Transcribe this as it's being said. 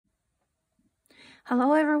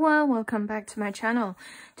Hello everyone, welcome back to my channel.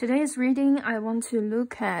 Today's reading, I want to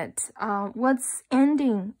look at what's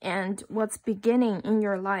ending and what's beginning in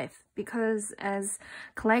your life, because as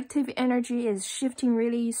collective energy is shifting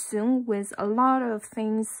really soon with a lot of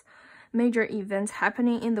things, major events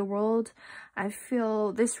happening in the world, I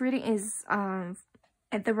feel this reading is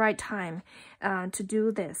at the right time to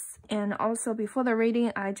do this. And also before the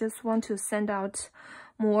reading, I just want to send out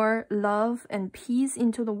more love and peace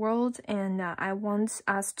into the world, and I want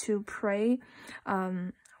us to pray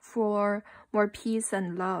for more peace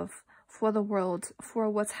and love for the world, for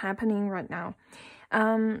what's happening right now.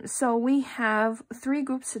 So we have 3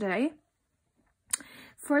 groups today.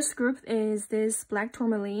 First group is this black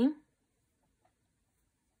tourmaline.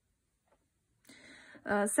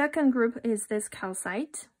 Second group is this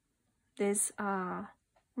calcite, this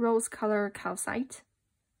rose color calcite.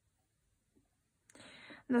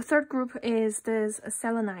 The third group is this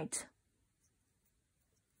selenite.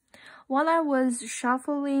 While I was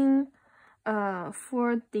shuffling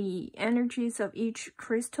for the energies of each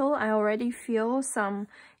crystal, I already feel some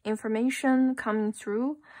information coming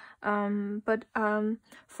through.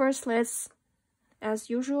 First, let's, as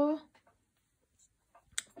usual,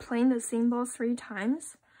 play the symbol 3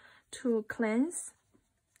 times to cleanse,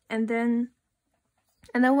 and then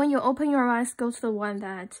when you open your eyes, go to the one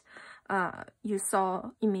that you saw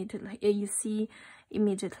immediately, you see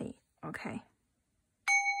immediately, okay?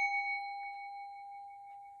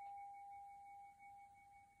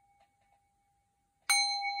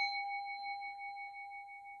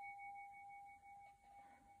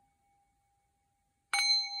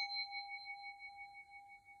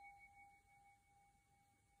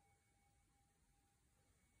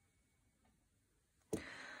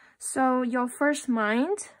 So your first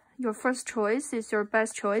mind, your first choice is your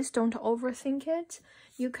best choice. Don't overthink it.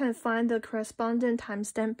 You can find the corresponding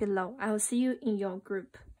timestamp below. I'll see you in your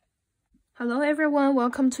group. Hello everyone,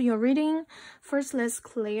 welcome to your reading. First, let's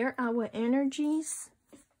clear our energies.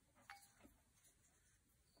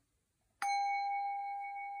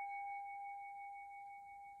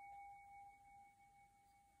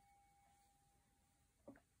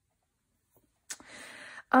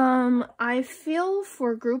 I feel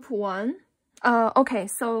for group 1. Okay,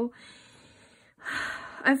 so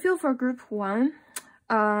I feel for group 1,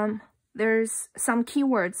 there's some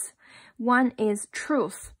keywords. One is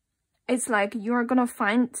truth. It's like you're gonna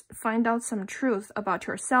find out some truth about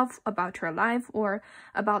yourself, about your life, or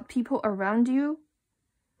about people around you.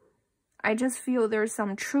 I just feel there's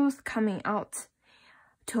some truth coming out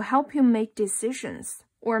to help you make decisions,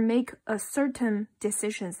 or make a certain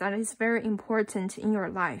decisions that is very important in your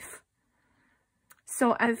life.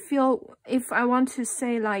 So I feel if I want to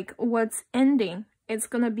say like what's ending, it's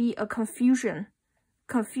gonna be a confusion.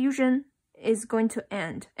 Confusion is going to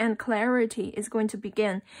end and clarity is going to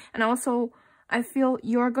begin. And also I feel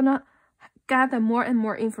you're gonna gather more and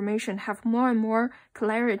more information, have more and more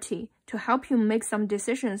clarity to help you make some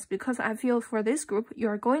decisions, because I feel for this group,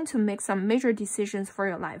 you're going to make some major decisions for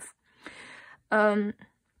your life.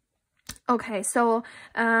 Okay, so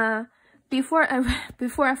before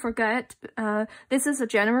I forget, this is a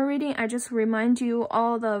general reading. I just remind you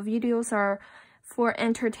all the videos are for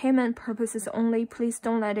entertainment purposes only. Please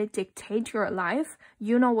don't let it dictate your life.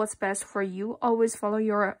 You know what's best for you. Always follow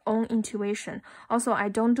your own intuition. Also, I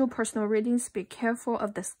don't do personal readings. Be careful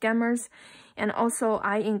of the scammers. And also,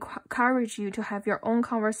 I encourage you to have your own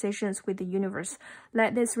conversations with the universe.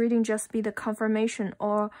 Let this reading just be the confirmation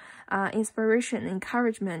or inspiration,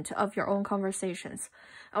 encouragement of your own conversations.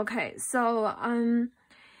 Okay, so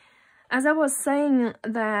as I was saying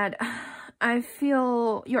that I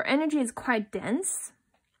feel your energy is quite dense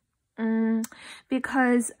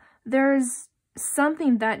because there's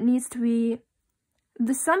something that needs to be,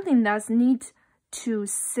 need to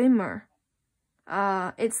simmer.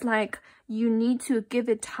 It's like you need to give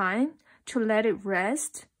it time to let it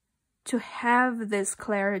rest, to have this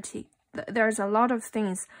clarity. There's a lot of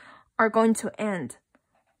things are going to end.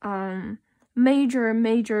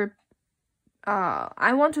 Major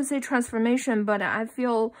I want to say transformation, but I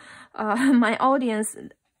feel my audience,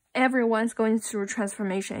 everyone's going through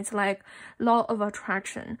transformation. It's like law of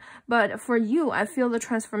attraction. But for you, I feel the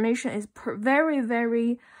transformation is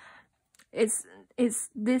very, it's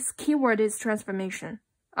this keyword is transformation.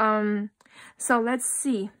 So let's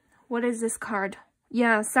see, what is this card?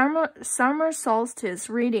 Yeah, summer solstice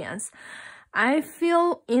radiance. I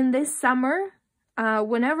feel in this summer,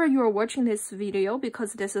 whenever you're watching this video,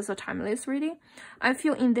 because this is a timeless reading, I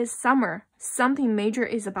feel in this summer, something major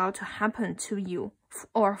is about to happen to you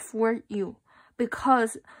or for you,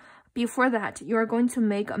 because before that, you're going to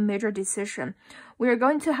make a major decision. We're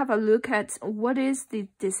going to have a look at what is the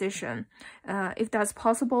decision, if that's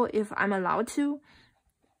possible, if I'm allowed to.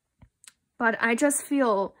 But I just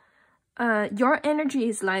feel your energy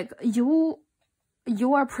is like you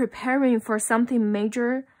are preparing for something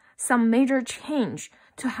major, some major change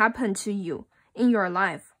to happen to you in your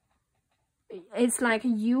life. It's like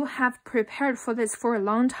you have prepared for this for a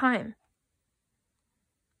long time.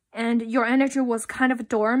 And your energy was kind of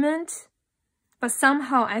dormant, but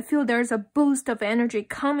somehow I feel there's a boost of energy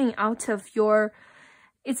coming out of your,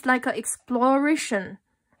 it's like an exploration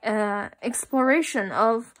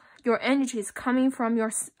of your energies coming from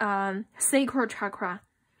your sacral chakra.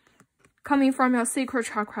 Coming from your sacral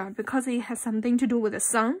chakra, because it has something to do with the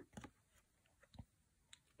sun.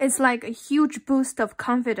 It's like a huge boost of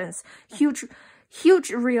confidence, huge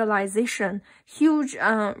realization, huge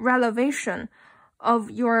revelation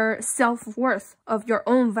of your self-worth, of your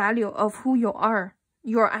own value, of who you are,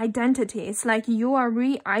 your identity. It's like you are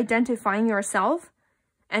re-identifying yourself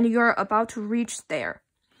and you're about to reach there.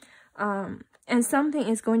 And something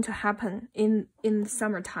is going to happen in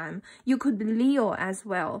summertime. You could be Leo as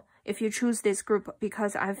well if you choose this group,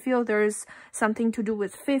 because I feel there's something to do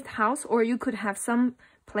with 5th house, or you could have some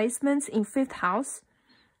placements in 5th house.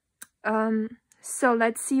 So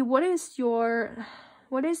let's see, what is your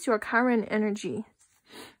current energy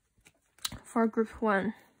for group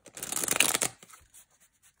 1?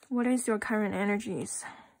 What is your current energies?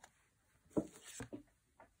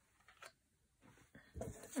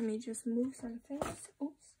 Let me just move some things.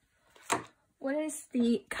 Oops. What is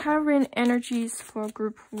the current energies for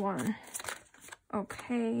group 1?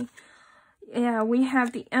 Okay. Yeah, we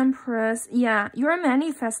have the Empress. Yeah, you're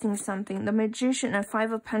manifesting something. The Magician and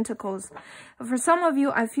 5 of Pentacles. For some of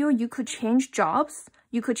you, I feel you could change jobs.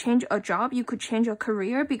 You could change a job. You could change a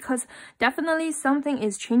career, because definitely something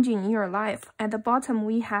is changing in your life. At the bottom,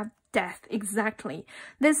 we have Death. Exactly.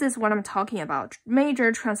 This is what I'm talking about.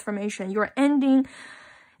 Major transformation. You're ending.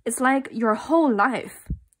 It's like your whole life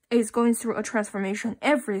is going through a transformation.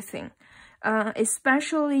 Everything.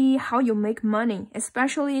 Especially how you make money.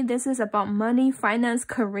 Especially this is about money, finance,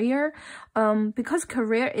 career. Because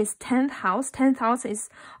career is 10th house. 10th house is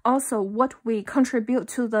also what we contribute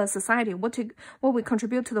to the society, what we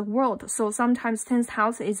contribute to the world. So sometimes 10th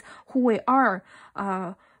house is who we are.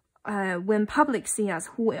 When public see us,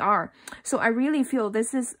 who we are. So I really feel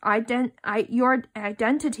this is your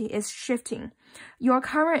identity is shifting. Your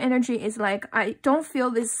current energy is like, I don't feel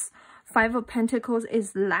this 5 of Pentacles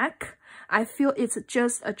is lack. I feel it's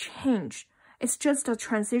just a change. It's just a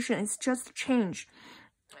transition. It's just a change.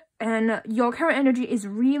 And your current energy is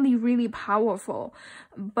really, really powerful.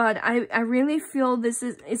 But I really feel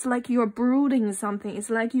it's like you're brooding something. It's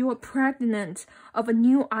like you're pregnant of a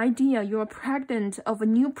new idea. You're pregnant of a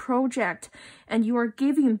new project. And you are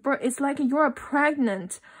giving birth. It's like you're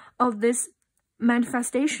pregnant of this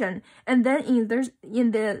manifestation. And then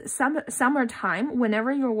in the summertime,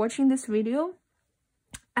 whenever you're watching this video,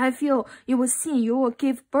 I feel you will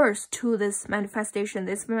give birth to this manifestation.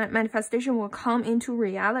 This manifestation will come into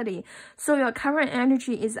reality. So your current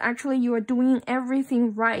energy is actually you are doing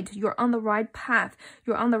everything right. You're on the right path.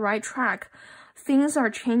 You're on the right track. Things are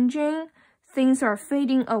changing. Things are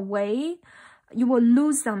fading away. You will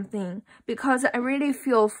lose something, because I really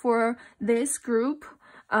feel for this group,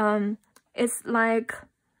 it's like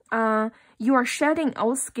you are shedding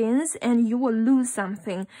old skins and you will lose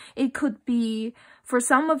something. It could be, for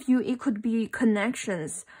some of you, it could be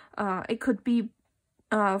connections. It could be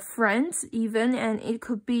friends even, and it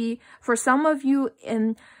could be, for some of you,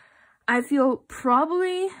 and I feel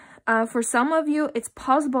probably for some of you, it's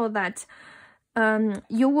possible that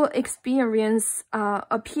you will experience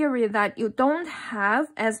a period that you don't have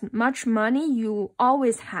as much money you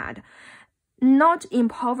always had. Not in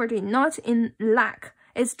poverty, not in lack.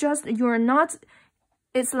 It's just you're not,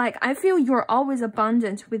 it's like I feel you're always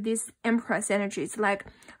abundant with this Empress energy. It's like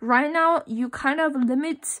right now you kind of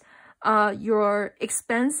limit your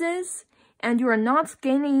expenses and you're not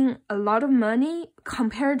gaining a lot of money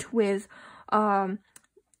compared with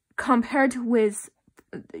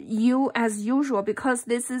you as usual, because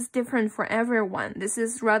this is different for everyone. This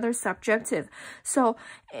is rather subjective. So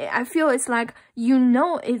I feel it's like, you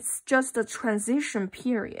know, it's just a transition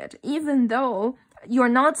period, even though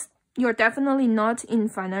you're definitely not in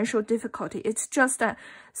financial difficulty. It's just that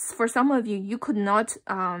for some of you, you could not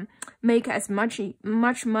make as much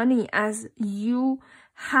money as you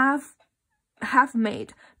have have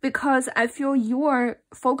made, because I feel you are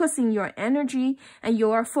focusing your energy and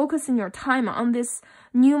you are focusing your time on this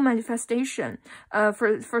new manifestation.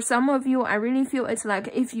 For some of you, I really feel it's like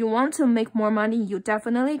if you want to make more money, you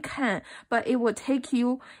definitely can, but it will take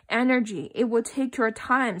you energy. It will take your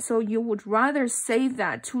time. So you would rather save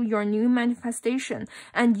that to your new manifestation,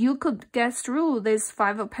 and you could get through this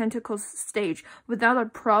Five of Pentacles stage without a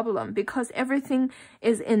problem, because everything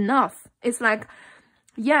is enough. It's like,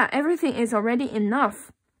 yeah, everything is already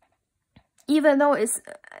enough. Even though it's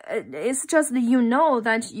just, you know,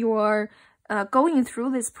 that you're going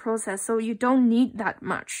through this process, so you don't need that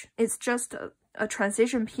much. It's just a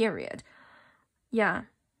transition period. Yeah.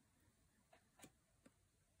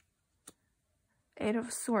 Eight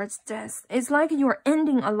of Swords, Death. It's like you're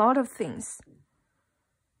ending a lot of things.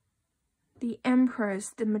 The Empress,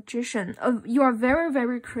 the Magician. You are very,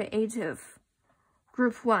 very creative.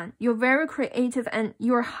 Group 1. You're very creative and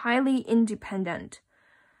you're highly independent.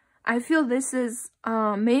 I feel this is,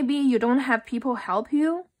 maybe you don't have people help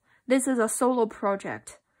you. This is a solo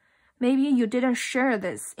project. Maybe you didn't share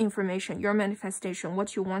this information, your manifestation,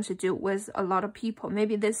 what you want to do with a lot of people.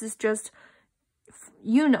 Maybe this is just,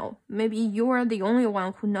 you know, maybe you're the only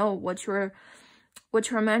one who know what you're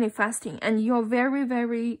manifesting, and you're very,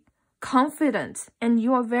 very confident and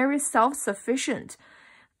you're very self-sufficient.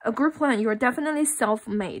 Group 1, you're definitely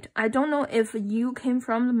self-made. I don't know if you came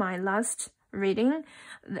from my last reading,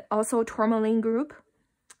 also Tourmaline group.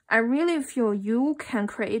 I really feel you can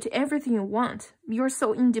create everything you want. You're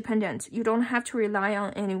so independent. You don't have to rely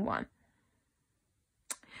on anyone.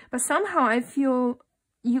 But somehow I feel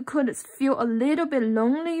you could feel a little bit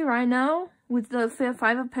lonely right now with the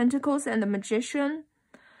Five of Pentacles and the Magician.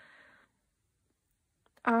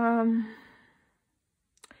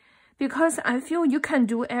 Because I feel you can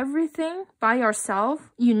do everything by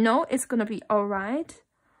yourself. You know it's gonna be alright.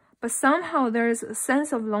 But somehow there's a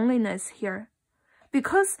sense of loneliness here.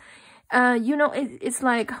 Because, you know, it's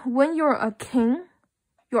like when you're a king,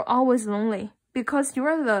 you're always lonely. Because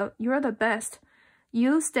you're the best.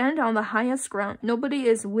 You stand on the highest ground. Nobody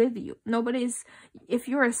is with you. Nobody is, if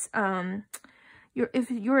you're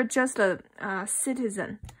just a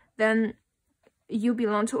citizen, then you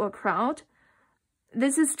belong to a crowd.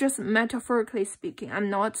 This is just metaphorically speaking. I'm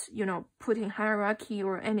not, you know, putting hierarchy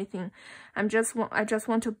or anything. I just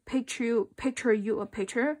want to picture you a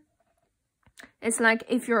picture. It's like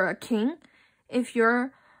if you're a king, if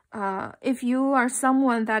you are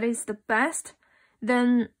someone that is the best,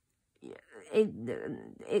 then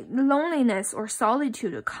loneliness or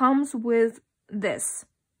solitude comes with this.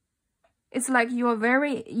 It's like you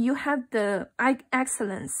have the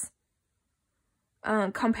excellence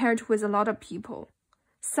compared with a lot of people.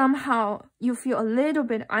 Somehow you feel a little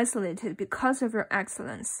bit isolated because of your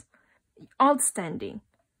excellence. Outstanding.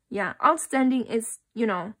 Yeah, outstanding is, you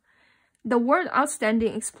know, the word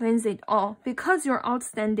outstanding explains it all. Because you're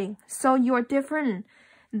outstanding, so you're different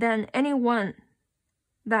than anyone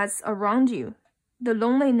that's around you. The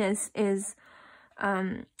loneliness is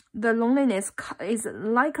like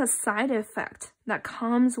a side effect that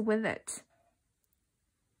comes with it.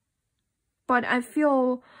 But I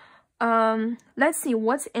feel, let's see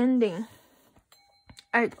what's ending.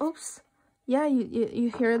 Oops. Yeah,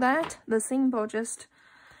 you hear that? The symbol just,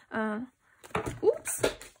 oops.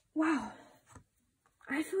 Wow.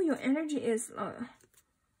 I feel your energy is,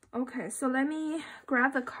 okay, so let me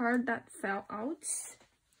grab the card that fell out.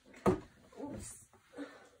 Oops.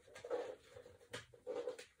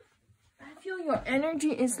 I feel your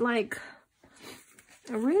energy is like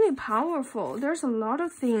really powerful. There's a lot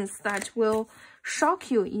of things that will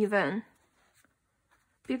shock you even.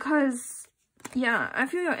 Because, yeah, I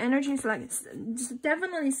feel your energy is like,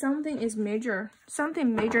 definitely something is major.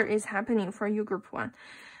 Something major is happening for you, Group 1.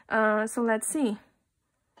 So let's see.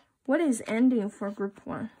 What is ending for Group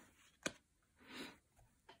 1?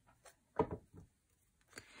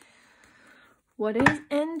 What is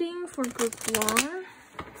ending for Group 1?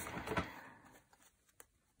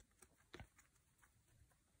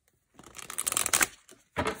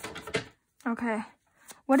 Okay.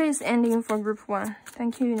 What is ending for Group 1?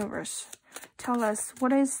 Thank you, Universe. Tell us,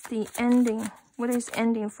 what is the ending? What is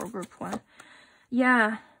ending for Group 1?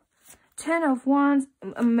 Yeah. 10 of Wands,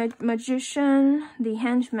 a Magician, the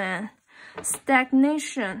Hangman,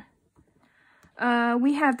 stagnation.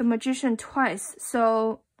 We have the Magician twice,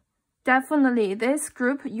 so definitely this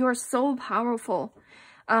group, you're so powerful.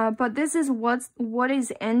 But this is what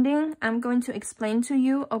is ending. I'm going to explain to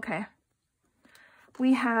you. Okay.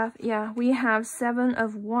 We have 7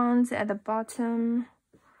 of Wands at the bottom.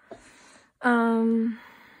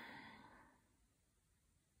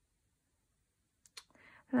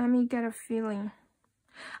 Let me get a feeling.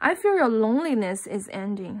 I feel your loneliness is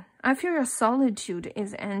ending. I feel your solitude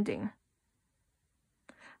is ending.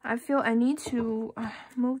 I feel I need to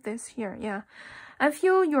move this here. Yeah. I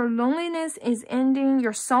feel your loneliness is ending.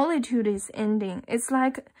 Your solitude is ending. It's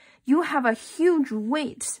like you have a huge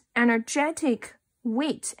weight, energetic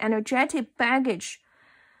baggage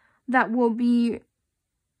that will be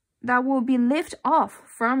lifted off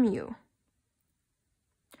from you.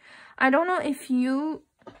 I don't know if you,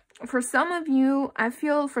 for some of you, I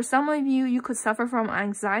feel for some of you, you could suffer from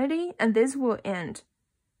anxiety and this will end.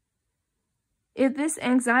 If this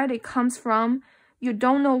anxiety comes from you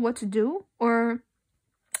don't know what to do, or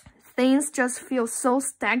things just feel so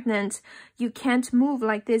stagnant, you can't move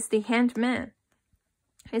like this, the Hanged Man.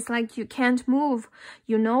 It's like you can't move.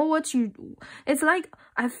 You know what you... It's like,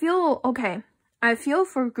 I feel, okay, I feel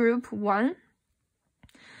for group 1.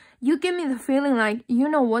 You give me the feeling like you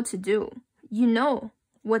know what to do. You know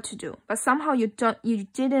what to do. But somehow you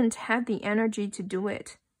didn't have the energy to do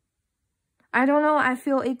it. I don't know, I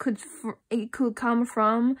feel it could come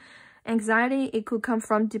from anxiety. It could come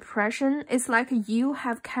from depression. It's like you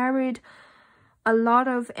have carried a lot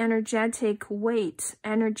of energetic weight,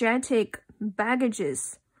 energetic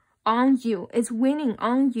baggages on you. It's winning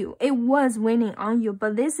on you. It was winning on you,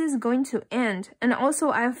 but this is going to end. And also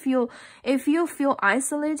I feel, if you feel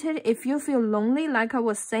isolated, if you feel lonely, like I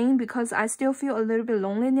was saying, because I still feel a little bit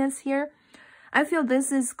loneliness here, I feel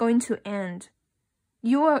this is going to end.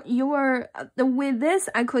 You are with this,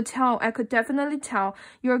 I could definitely tell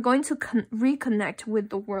you're going to reconnect with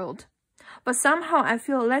the world. But somehow I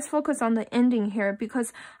feel, let's focus on the ending here,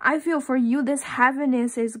 because I feel for you, this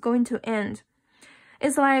heaviness is going to end.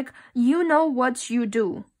 It's like, you know what you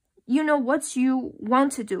do. You know what you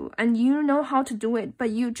want to do, and you know how to do it, but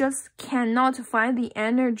you just cannot find the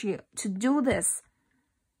energy to do this.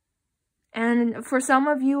 And for some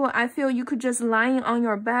of you, I feel you could just lying on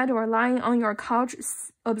your bed or lying on your couch,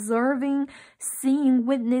 observing, seeing,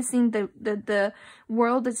 witnessing the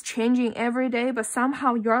world is changing every day, but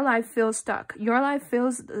somehow your life feels stuck. Your life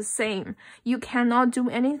feels the same. You cannot do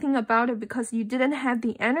anything about it because you didn't have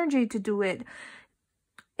the energy to do it.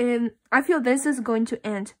 And I feel this is going to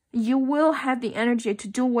end. You will have the energy to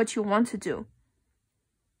do what you want to do.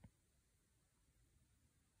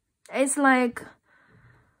 It's like...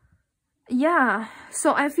 yeah,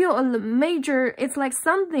 so I feel a major, it's like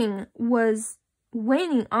something was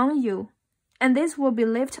weighing on you, and this will be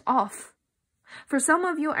lifted off. For some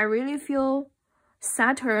of you, I really feel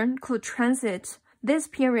Saturn could transit this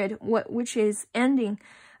period, which is ending.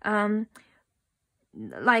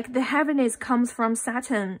 Like the heaviness comes from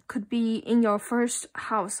Saturn, could be in your 1st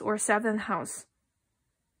house or 7th house,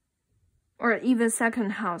 or even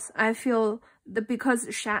 2nd house. I feel that because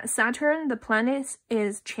Saturn, the planet,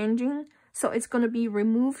 is changing, so it's going to be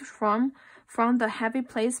removed from the heavy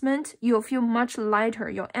placement. You'll feel much lighter.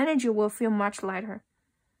 Your energy will feel much lighter.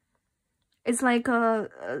 It's like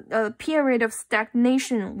a period of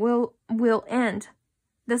stagnation will end.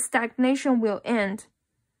 The stagnation will end.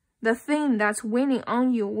 The thing that's weighing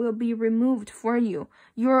on you will be removed for you.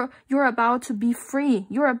 You're about to be free.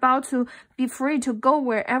 You're about to be free to go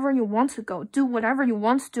wherever you want to go. Do whatever you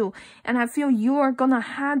want to do. And I feel you are going to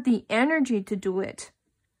have the energy to do it.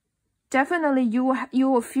 Definitely you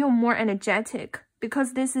will feel more energetic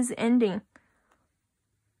because this is ending.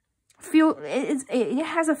 It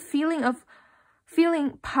has a feeling of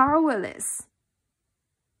feeling powerless.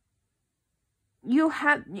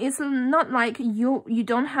 It's not like you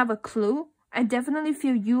don't have a clue. I definitely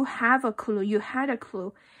feel you have a clue. You had a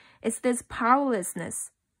clue. It's this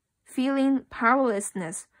powerlessness, feeling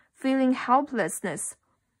powerlessness, feeling helplessness.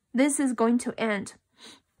 This is going to end.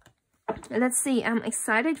 Let's see, I'm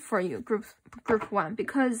excited for you, group 1,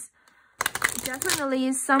 because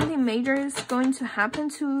definitely something major is going to happen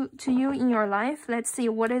to you in your life. Let's see,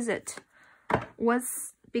 what is it?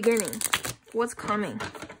 What's beginning? What's coming?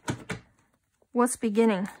 What's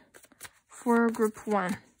beginning for group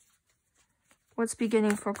 1? What's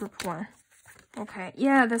beginning for group 1? Okay,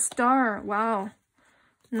 yeah, the star. Wow,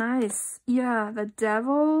 nice. Yeah, the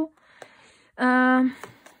devil.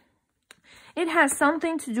 It has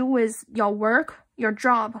something to do with your work, your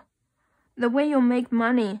job, the way you make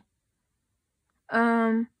money.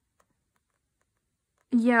 Yeah.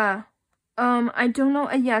 I don't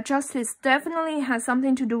know. Yeah, justice definitely has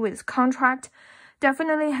something to do with contract.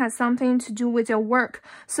 Definitely has something to do with your work.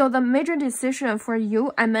 So the major decision for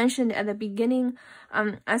you, I mentioned at the beginning,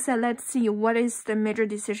 I said, let's see, what is the major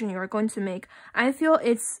decision you're going to make? I feel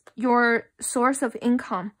it's your source of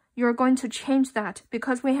income. You're going to change that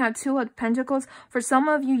because we have 2 of Pentacles. For some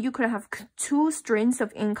of you, you could have 2 streams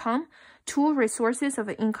of income, two resources of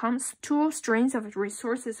income, two streams of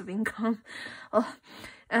resources of income.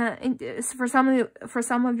 For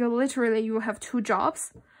some of you, literally, you have two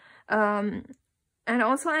jobs. And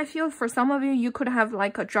also, I feel for some of you, you could have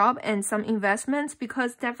like a job and some investments,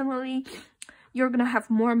 because definitely you're gonna have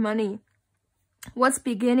more money. What's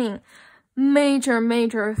beginning?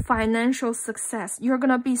 Major financial success. You're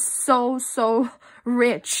gonna be so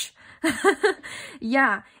rich.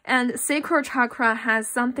 Yeah, and sacral chakra has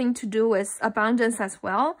something to do with abundance as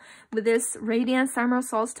well. With this radiant summer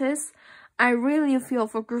solstice, I really feel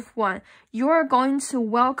for group 1, you're going to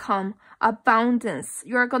welcome abundance.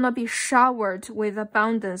 You're gonna be showered with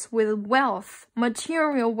abundance, with wealth,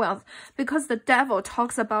 material wealth, because the devil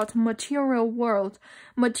talks about material world,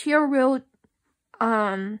 material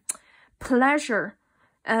pleasure.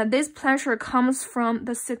 This pleasure comes from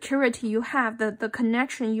the security you have, the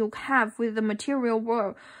connection you have with the material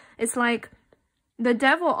world. It's like the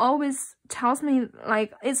devil always tells me,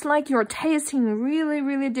 like, it's like you're tasting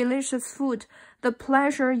really delicious food, the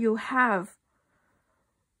pleasure you have.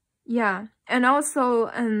 Yeah, and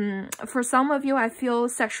also for some of you, I feel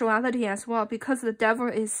sexuality as well, because the devil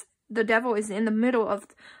is in the middle of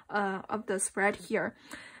the spread here.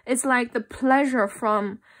 It's like the pleasure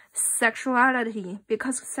from sexuality,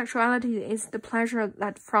 because sexuality is the pleasure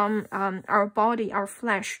that from our body, our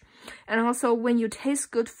flesh. And also when you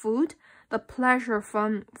taste good food, the pleasure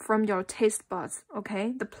from your taste buds,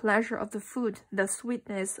 okay? The pleasure of the food, the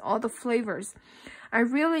sweetness, all the flavors. I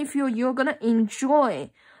really feel you're gonna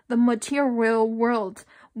enjoy the material world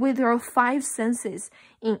with your 5 senses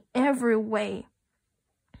in every way.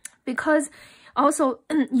 Because also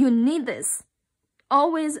you need this.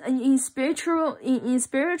 Always in spiritual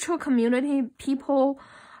community, people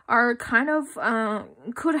are kind of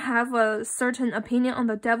could have a certain opinion on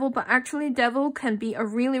the devil, but actually devil can be a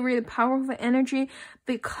really powerful energy,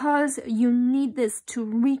 because you need this to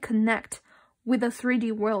reconnect with the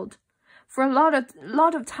 3D world. For a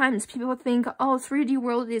lot of times people think, oh, 3D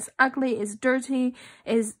world is ugly, is dirty,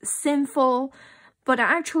 is sinful. But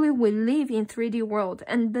actually we live in 3D world,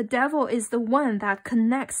 and the devil is the one that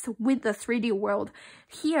connects with the 3D world.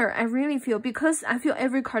 Here, I really feel, because I feel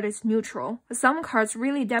every card is neutral. Some cards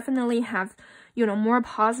really definitely have, you know, more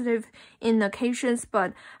positive indications,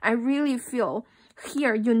 but I really feel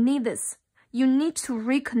here you need this. You need to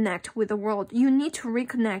reconnect with the world. You need to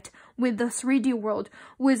reconnect with the 3D world,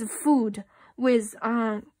 with food, with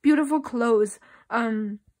beautiful clothes,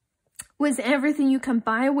 with everything you can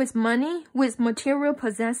buy, with money, with material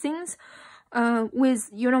possessions, with,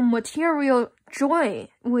 you know, material joy,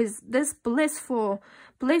 with this blissful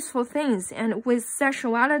things, and with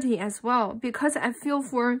sexuality as well. Because I feel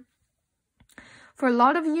for a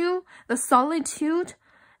lot of you, the solitude,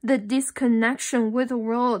 the disconnection with the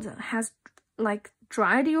world has like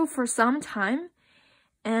dried you for some time.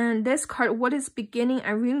 And this card, what is beginning,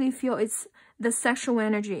 I really feel it's the sexual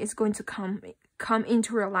energy is going to come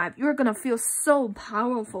into your life. You're gonna feel so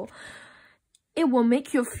powerful. It will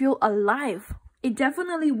make you feel alive. It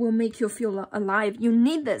definitely will make you feel alive. You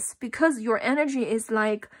need this, because your energy is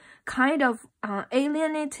like kind of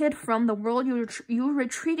alienated from the world. You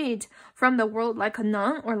retreated from the world like a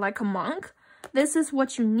nun or like a monk. This is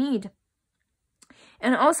what you need.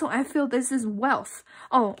 And also I feel this is wealth.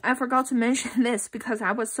 Oh, I forgot to mention this, because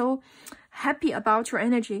I was so happy about your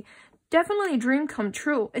energy. Definitely dream come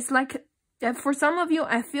true. It's like, for some of you,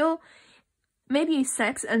 I feel maybe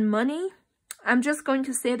sex and money. I'm just going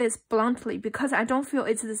to say this bluntly, because I don't feel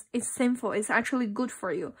it's sinful. It's actually good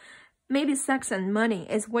for you. Maybe sex and money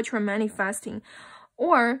is what you're manifesting.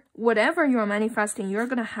 Or whatever you're manifesting, you're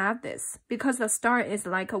going to have this, because the star is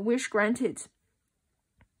like a wish granted.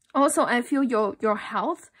 Also, I feel your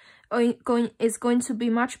health is going to be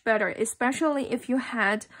much better, especially if you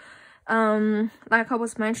had, like I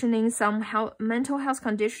was mentioning, some mental health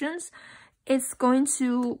conditions. It's going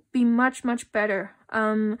to be much better.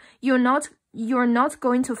 You're not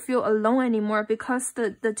going to feel alone anymore, because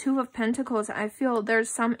the Two of Pentacles, I feel there's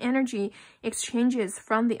some energy exchanges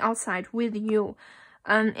from the outside with you.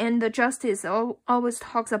 And the Justice always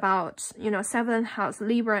talks about, you know, 7th house,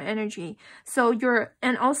 Libra energy. So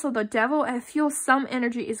and also the Devil, I feel some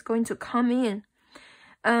energy is going to come in.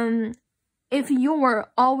 If you were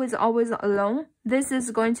always alone, this is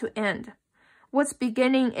going to end. What's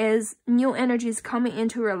beginning is new energies coming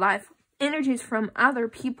into your life. Energies from other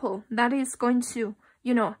people that is going to,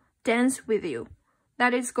 you know, dance with you.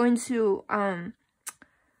 That is going to,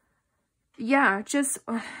 yeah, just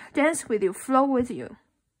dance with you, flow with you.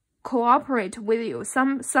 cooperate with you.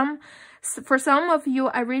 For some of you,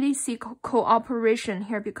 I really see cooperation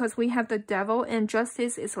here, because we have the devil, and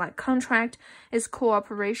justice is like contract, is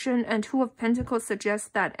cooperation, and Two of Pentacles suggests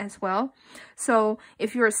that as well. So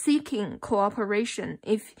if you're seeking cooperation,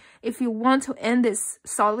 if you want to end this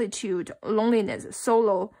solitude, loneliness,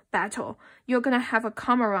 solo battle, you're gonna have a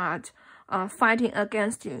comrade fighting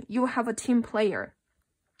against you. You have a team player.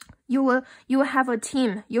 You will have a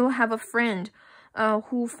team. You will have a friend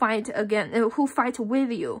who fight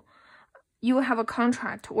with you. You have a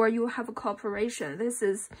contract, or you have a cooperation.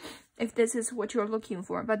 If this is what you're looking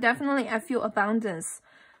for. But definitely I feel abundance.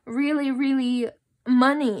 Really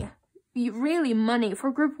money. Really money. For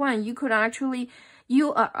group 1, you could actually,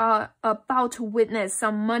 you are about to witness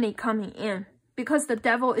some money coming in. Because the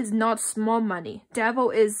devil is not small money. Devil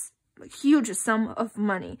is huge sum of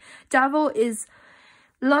money. Devil is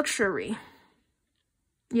luxury.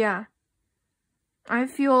 Yeah. I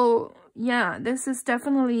feel, yeah, this is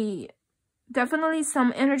definitely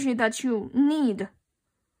some energy that you need.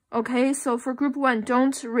 Okay, so for group 1,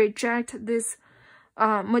 don't reject this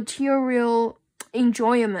material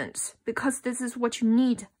enjoyment, because this is what you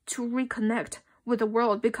need to reconnect with the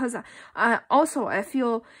world. Because I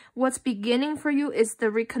feel what's beginning for you is the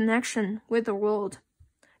reconnection with the world.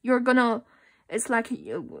 You're gonna, it's like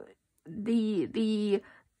the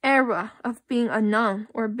era of being a nun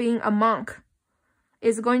or being a monk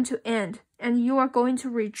is going to end, and you are going to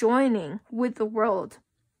rejoining with the world.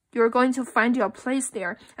 You're going to find your place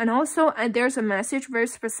there. And also, there's a message very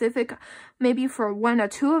specific, maybe for 1 or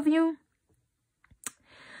 2 of you.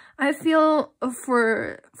 I feel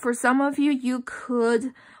for some of you, you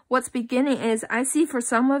could, what's beginning is, I see for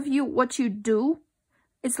some of you, what you do,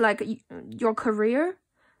 it's like your career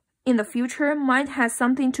in the future might have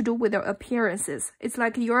something to do with your appearances. It's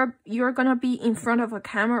like you're gonna be in front of a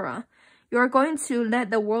camera. You're going to let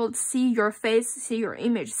the world see your face, see your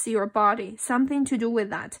image, see your body, something to do with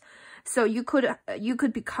that. So you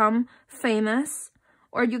could become famous,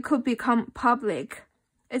 or you could become public.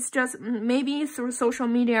 It's just maybe through social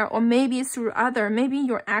media, or maybe through maybe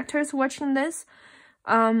your actors watching this.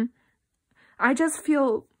 I just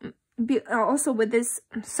feel, also with this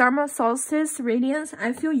summer solstice radiance,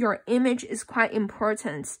 I feel your image is quite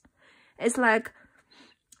important. It's like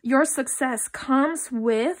your success comes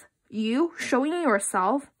with you showing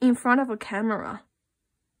yourself in front of a camera.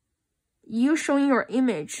 You showing your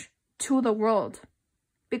image to the world.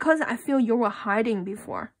 Because I feel you were hiding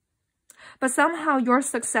before. But somehow your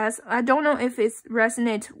success, I don't know if it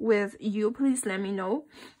resonates with you, please let me know.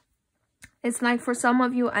 It's like for some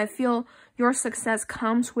of you, I feel your success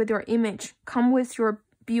comes with your image, come with your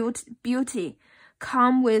beauty,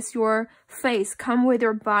 come with your face, come with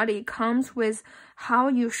your body, comes with how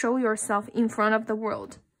you show yourself in front of the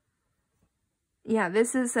world. Yeah,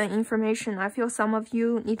 this is information. I feel some of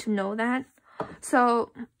you need to know that.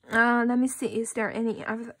 So, let me see. Is there any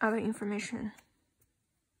other information?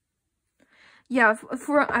 Yeah,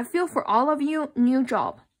 I feel for all of you, new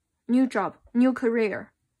job, new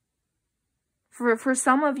career. For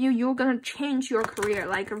some of you, you're gonna change your career,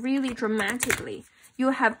 like really dramatically. You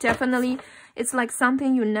have definitely, it's like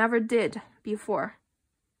something you never did before.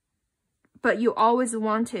 But you always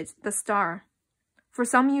wanted the star. For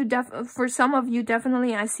some of you,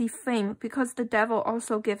 definitely I see fame, because the devil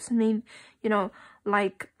also gives me, you know,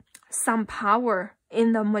 like some power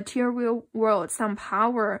in the material world, some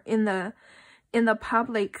power in the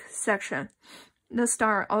public section. The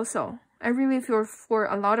star also. I really feel for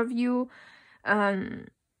a lot of you,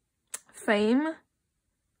 fame,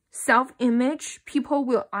 self-image, people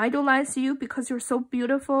will idolize you because you're so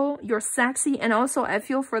beautiful, you're sexy, and also I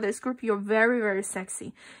feel for this group, you're very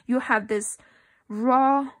sexy. You have this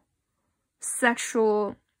raw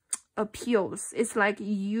sexual appeals. It's like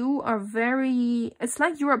you are it's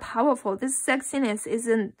like you are powerful. This sexiness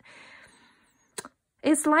isn't,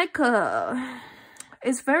 it's like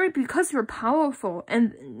it's very, because you're powerful,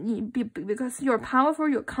 and because you're powerful,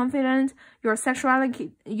 you're confident, your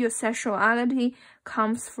sexuality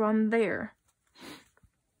comes from there.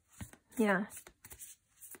 Yeah.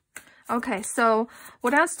 Okay, so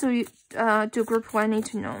what else do group 1 need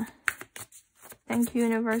to know? Thank you,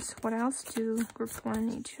 universe. What else do group 1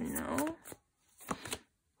 need to know?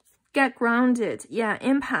 Get grounded. Yeah,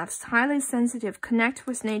 empaths, highly sensitive, connect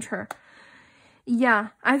with nature. Yeah,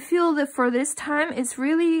 I feel that for this time, it's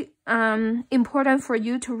really important for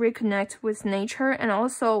you to reconnect with nature. And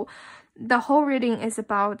also, the whole reading is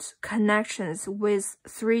about connections with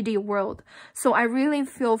 3D world. So I really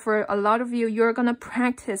feel for a lot of you, you're going to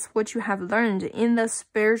practice what you have learned in the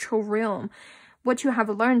spiritual realm. What you have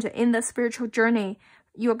learned in the spiritual journey,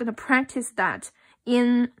 you're going to practice that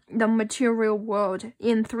in the material world,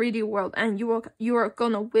 in 3D world, and you are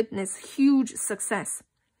gonna witness huge success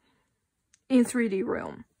in 3D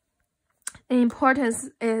realm. The importance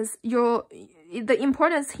is the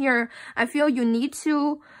importance here, I feel you need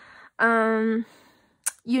to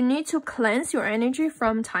cleanse your energy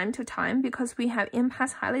from time to time, because we have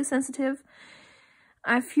empaths, highly sensitive.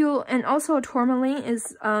 I feel, and also tourmaline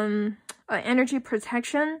is energy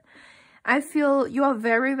protection. I feel you are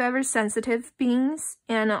very, very sensitive beings,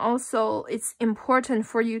 and also it's important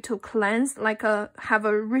for you to cleanse, like have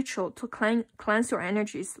a ritual to cleanse your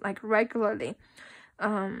energies like regularly.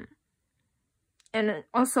 And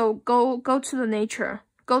also go to the nature.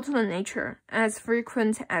 Go to the nature as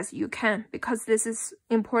frequent as you can, because this is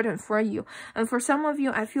important for you. And for some of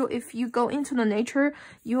you, I feel if you go into the nature,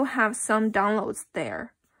 you have some downloads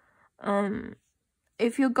there.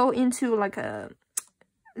 If you go into like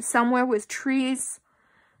somewhere with trees,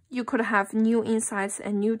 you could have new insights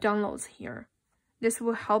and new downloads here. This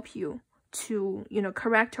will help you to, you know,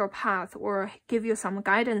 correct your path or give you some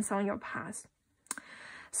guidance on your path.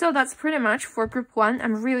 So that's pretty much for group 1.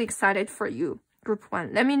 I'm really excited for you, group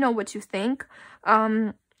 1. Let me know what you think.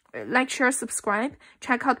 Like, share, subscribe.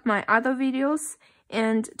 Check out my other videos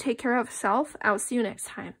and take care of yourself. I'll see you next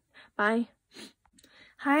time. Bye.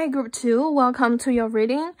 Hi, group 2. Welcome to your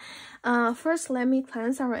reading. First, let me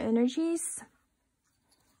cleanse our energies.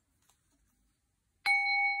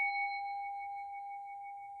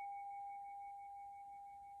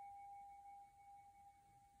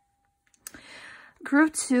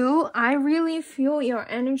 Group 2, I really feel your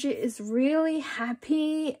energy is really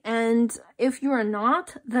happy, and if you are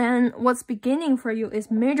not, then what's beginning for you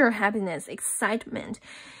is major happiness, excitement.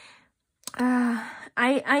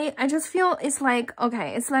 I just feel it's like,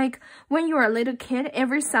 okay, it's like when you're a little kid,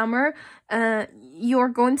 every summer, you're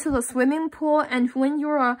going to the swimming pool, and when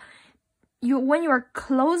you're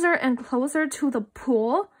closer and closer to the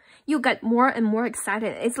pool, you get more and more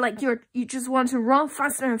excited. It's like you just want to run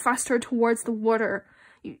faster and faster towards the water.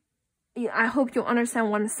 I hope you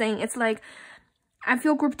understand what I'm saying. It's like, I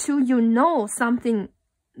feel group 2, you know something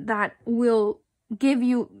that will give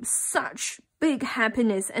you such big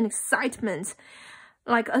happiness and excitement,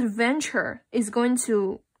 like adventure is going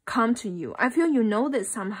to come to you. I feel you know this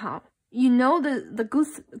somehow. You know the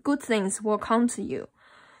good things will come to you.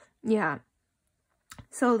 Yeah.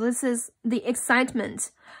 So this is the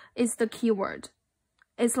excitement is the key word.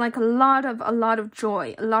 It's like a lot of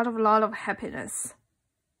joy, a lot of happiness.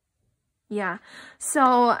 Yeah.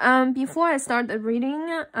 So before I start the reading,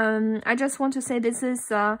 I just want to say this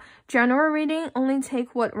is a general reading. Only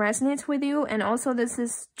take what resonates with you, and also this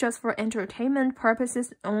is just for entertainment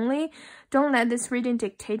purposes only. Don't let this reading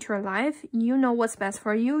dictate your life. You know what's best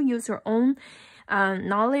for you. Use your own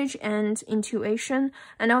knowledge and intuition.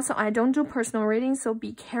 And also, I don't do personal readings, so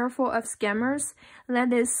be careful of scammers. Let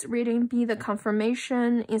this reading be the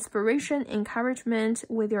confirmation, inspiration, encouragement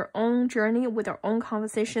with your own journey, with your own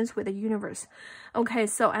conversations with the universe. Okay,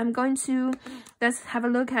 so I'm going to, let's have a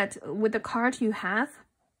look at with the card you have.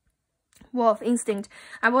 Wolf Instinct.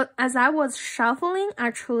 As I was shuffling,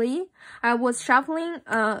 actually, I was shuffling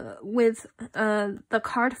with the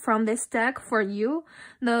card from this deck for you.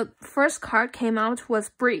 The first card came out was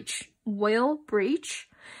Breach, Will Breach,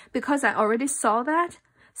 because I already saw that,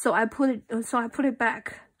 so I put it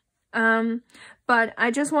back. But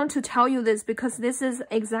I just want to tell you this because this is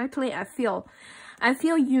exactly I feel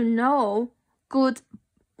you know good.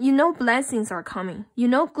 You know blessings are coming. You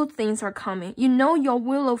know good things are coming. You know your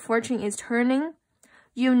wheel of fortune is turning.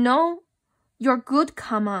 You know your good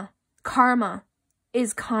karma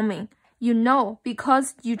is coming. You know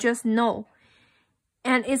because you just know.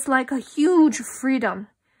 And it's like a huge freedom.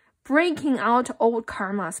 Breaking out old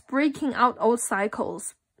karmas. Breaking out old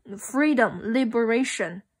cycles. Freedom.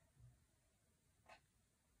 Liberation.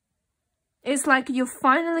 It's like you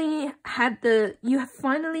finally have the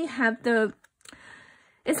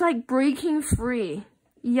it's like breaking free.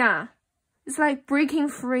 Yeah. It's like breaking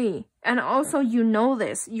free. And also you know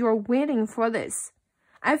this. You're waiting for this.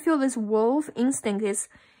 I feel this wolf instinct is,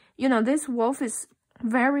 you know, this wolf is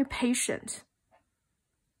very patient.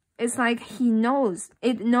 It's like he knows.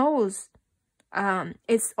 It knows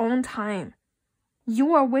its own time.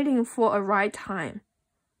 You are waiting for a right time.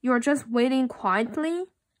 You're just waiting quietly.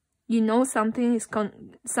 You know something is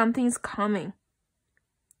coming.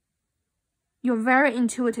 You're very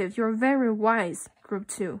intuitive. You're very wise, group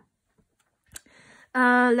 2.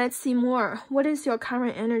 Let's see more. What is your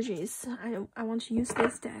current energies? I want to use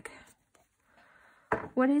this deck.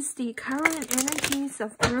 What is the current energies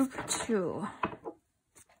of group 2?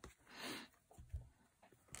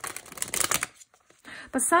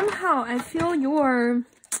 But somehow I feel you're,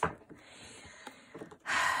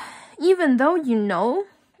 even though you know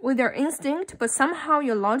with your instinct, but somehow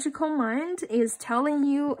your logical mind is telling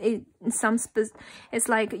you it's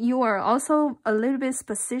like you are also a little bit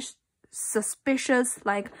suspicious,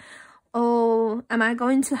 like, oh, am I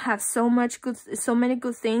going to have so many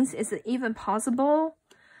good things? Is it even possible?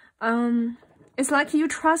 It's like you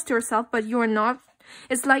trust yourself, but you're not.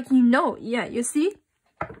 It's like, you know, yeah, you see?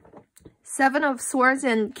 Seven of Swords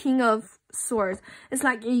and King of Swords. It's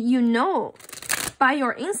like, you know, by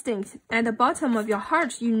your instinct, at the bottom of your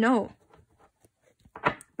heart, you know.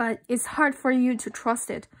 But it's hard for you to trust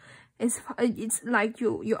it. It's like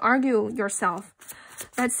you argue yourself.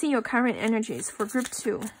 Let's see your current energies for group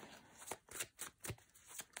 2.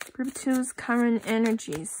 Group 2's current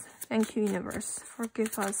energies. Thank you, universe.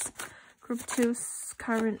 Forgive us. Group 2's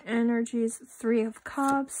current energies. 3 of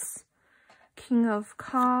Cups. King of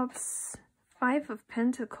Cups. 5 of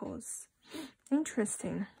Pentacles.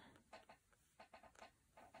 Interesting.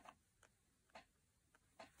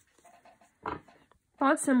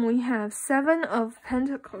 Bottom, we have 7 of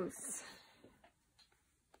Pentacles.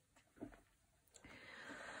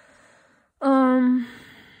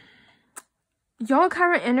 Your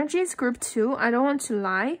current energies, group 2, I don't want to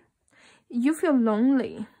lie. You feel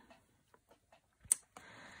lonely.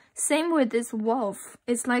 Same with this wolf.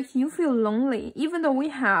 It's like you feel lonely. Even though we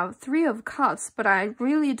have 3 of Cups, but I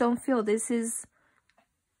really don't feel this is...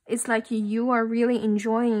 It's like you are really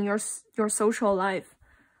enjoying your social life.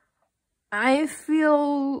 I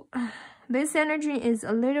feel this energy is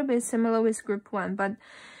a little bit similar with group 1, but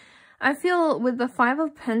I feel with the 5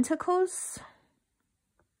 of Pentacles...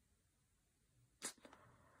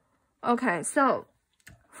 Okay, so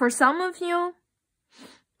for some of you,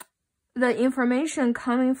 the information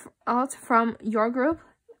coming out from your group,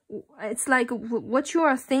 it's like what you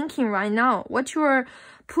are thinking right now, what you are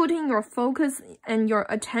putting your focus and your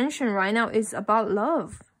attention right now is about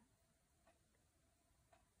love.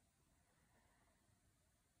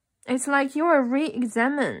 It's like you are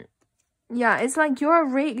re-examine. Yeah, it's like you are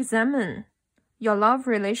re-examine your love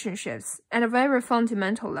relationships at a very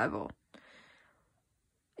fundamental level.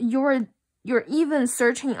 You're even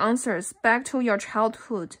searching answers back to your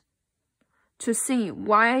childhood to see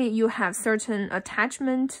why you have certain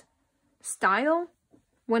attachment style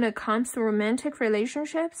when it comes to romantic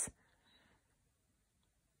relationships.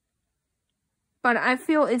 But I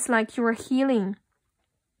feel it's like you're healing.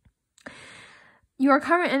 Your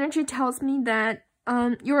current energy tells me that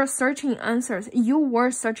you're searching answers. You were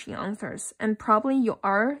searching answers, and probably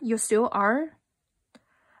you still are.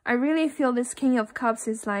 I really feel this King of Cups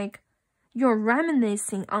is like you're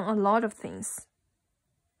reminiscing on a lot of things.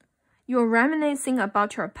 You're reminiscing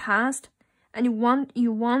about your past, and you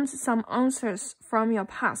want some answers from your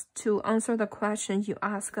past to answer the questions you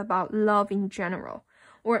ask about love in general,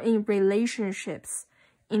 or in relationships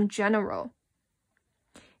in general.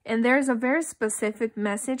 And there's a very specific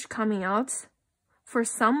message coming out. For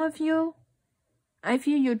some of you, I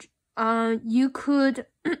feel you could...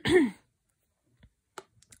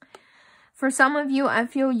 For some of you, I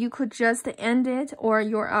feel you could just end it, or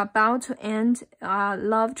you're about to end a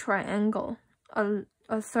love triangle, a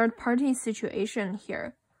third-party situation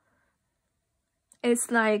here. It's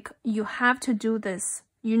like you have to do this.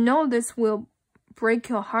 You know this will break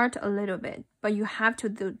your heart a little bit, but you have to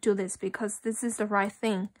do this because this is the right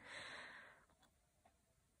thing.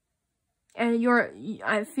 And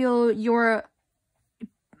I feel you're...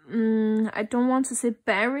 I don't want to say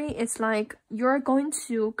bury. It's like you're going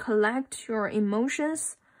to collect your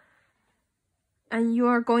emotions and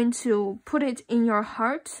you're going to put it in your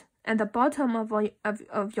heart at the bottom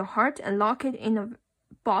of your heart and lock it in a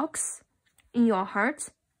box in your heart,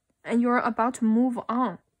 and you're about to move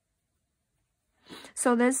on.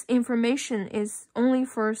 So this information is only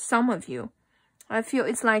for some of you. I feel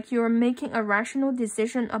it's like you're making a rational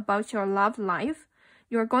decision about your love life.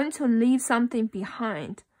 You're going to leave something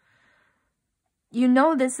behind. You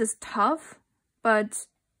know this is tough, but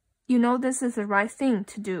you know this is the right thing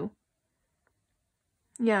to do.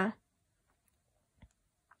 Yeah.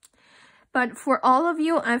 But for all of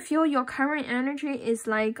you, I feel your current energy is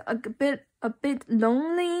like a bit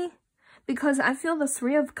lonely, because I feel the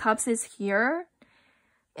 3 of Cups is here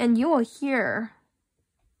and you are here.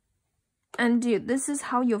 And dude, this is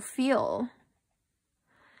how you feel.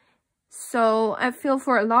 So I feel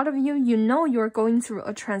for a lot of you, you know you're going through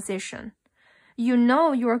a transition. You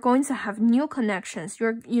know you're going to have new connections.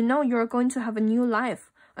 You know you're going to have a new life,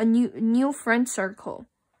 a new friend circle.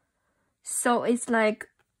 So it's like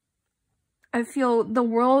I feel the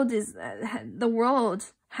world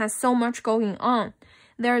has so much going on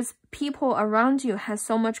there's people around you has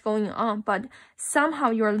so much going on, but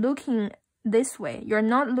somehow you're looking this way. You're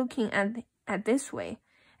not looking at this way.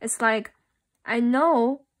 It's like, I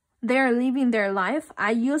know they're living their life.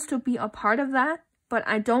 I used to be a part of that, but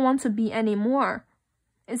I don't want to be anymore.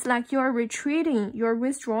 It's like you're retreating, you're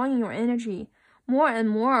withdrawing your energy more and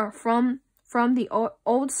more from the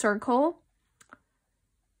old circle,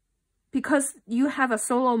 because you have a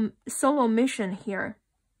solo mission here.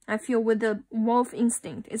 I feel with the wolf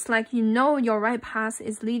instinct. It's like you know your right path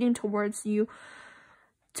is leading towards you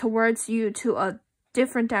to a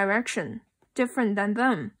different direction, different than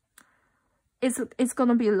them. It's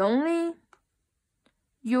gonna be lonely.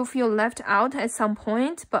 You feel left out at some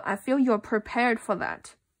point, but I feel you're prepared for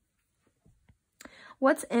that.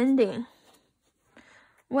 What's ending?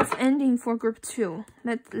 What's ending for group 2?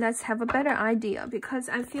 Let's have a better idea, because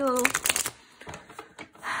I feel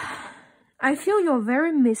you're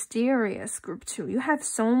very mysterious, group 2. You have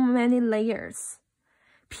so many layers.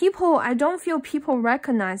 I don't feel people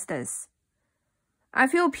recognize this. I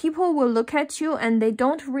feel people will look at you and they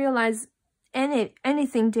don't realize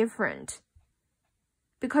anything different.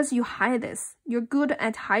 Because you hide this. You're good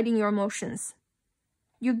at hiding your emotions.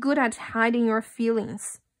 You're good at hiding your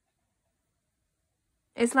feelings.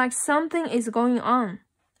 It's like something is going on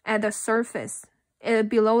at the surface,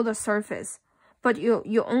 below the surface. But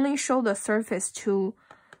you only show the surface to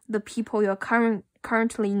the people you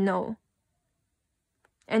currently know.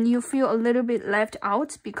 And you feel a little bit left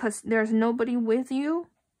out because there's nobody with you.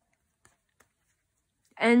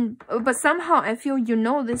 But somehow I feel you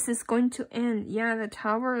know this is going to end. Yeah, the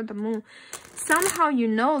Tower, the Moon. Somehow you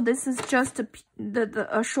know this is just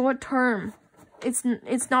a short term.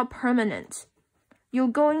 It's not permanent. You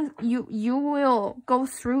will go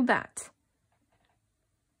through that.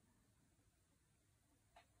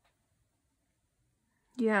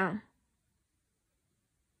 Yeah.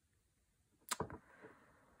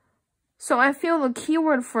 So I feel the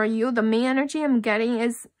keyword for you, the main energy I'm getting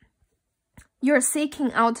is you're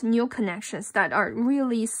seeking out new connections that are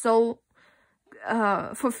really so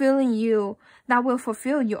fulfilling you, that will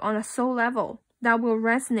fulfill you on a soul level, that will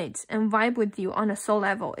resonate and vibe with you on a soul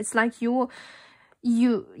level. It's like you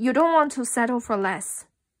don't want to settle for less.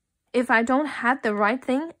 If I don't have the right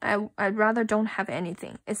thing, I'd rather don't have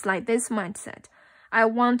anything. It's like this mindset. I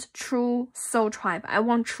want true soul tribe. I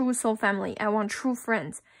want true soul family. I want true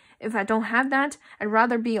friends. If I don't have that, I'd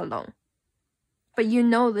rather be alone. But you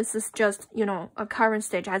know this is just, you know, a current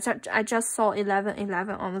stage. I just saw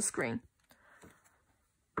 1111 on the screen.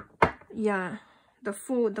 Yeah, the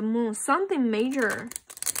Fool, the Moon, something major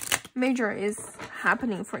is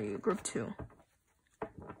happening for you, group 2.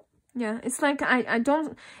 Yeah, it's like I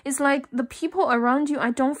don't, it's like the people around you,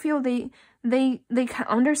 I don't feel they can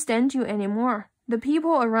understand you anymore. The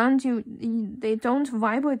people around you, they don't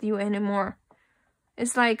vibe with you anymore.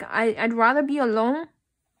 It's like I'd rather be alone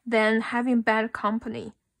than having bad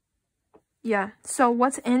company. Yeah, so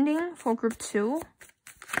what's ending for group 2?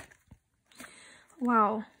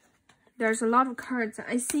 Wow, there's a lot of cards.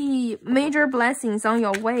 I see major blessings on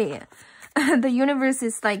your way. The universe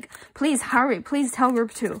is like, please hurry, please tell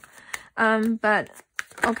group 2. But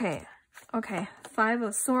okay, 5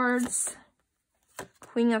 of Swords,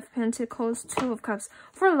 Queen of Pentacles, 2 of Cups.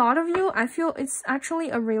 For a lot of you, I feel it's actually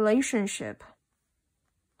a relationship.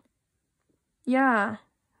 Yeah,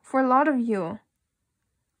 for a lot of you.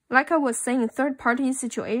 Like I was saying, third-party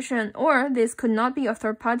situation, or this could not be a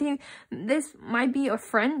third party. This might be a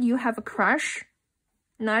friend, you have a crush.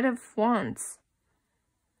 Knight of Wands.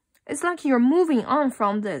 It's like you're moving on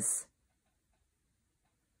from this.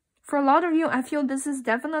 For a lot of you, I feel this is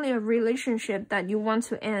definitely a relationship that you want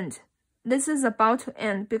to end. This is about to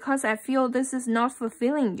end because I feel this is not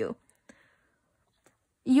fulfilling you.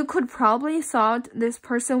 You could probably thought this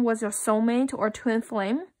person was your soulmate or twin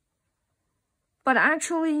flame. But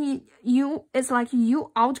actually, it's like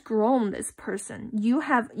you outgrown this person. You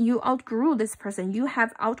outgrew this person. You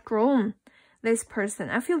have outgrown this person.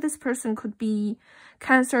 I feel this person could be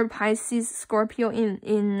Cancer, Pisces, Scorpio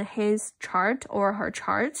in his chart or her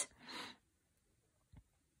chart.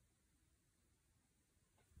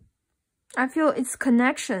 I feel it's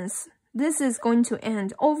connections. This is going to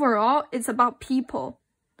end. Overall, it's about people.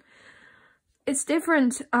 It's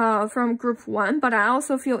different from group 1, but I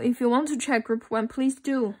also feel if you want to check group 1, please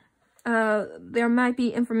do. There might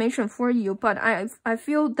be information for you, but I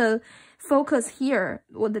feel the focus here,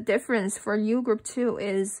 what the difference for you, group 2,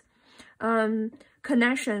 is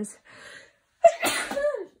connections.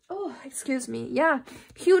 Oh, excuse me. Yeah,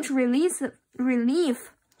 huge relief,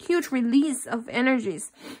 huge release of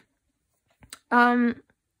energies. I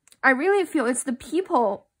really feel it's the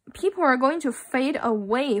people people are going to fade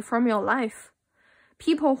away from your life.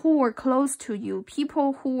 People who were close to you,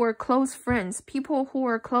 people who were close friends, people who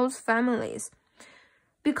were close families.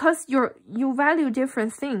 Because you value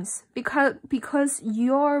different things. Because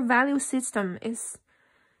your value system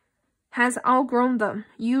has outgrown them.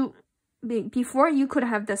 Before you could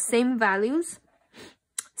have the same values,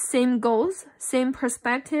 same goals, same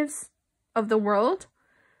perspectives of the world.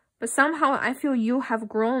 But somehow I feel you have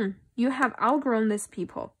grown. You have outgrown these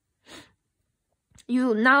people.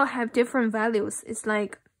 You now have different values. It's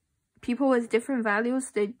like people with different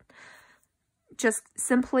values, they just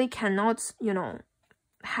simply cannot,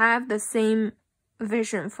 have the same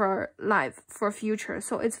vision for life, for future.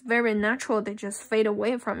 So it's very natural they just fade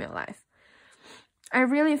away from your life. I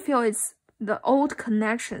really feel it's the old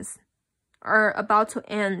connections are about to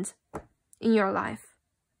end in your life.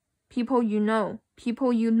 People you know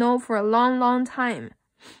for a long, long time.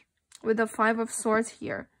 With the Five of Swords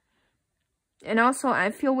here. And also, I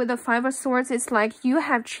feel with the Five of Swords, it's like you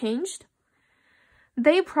have changed.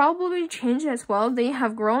 They probably changed as well. They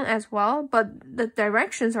have grown as well, but the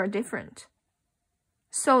directions are different.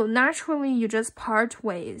 So naturally, you just part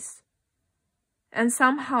ways. And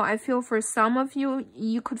somehow, I feel for some of you,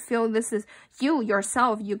 you could feel this is, you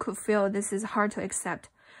yourself, you could feel this is hard to accept.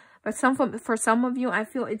 But for some of you, I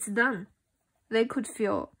feel it's done. They could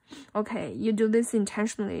feel, okay, you do this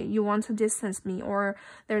intentionally, you want to distance me, or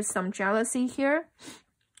there's some jealousy here.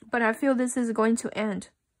 But I feel this is going to end.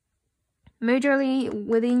 Majorly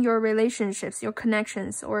within your relationships, your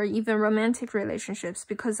connections, or even romantic relationships.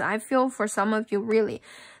 Because I feel for some of you, really,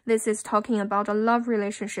 this is talking about a love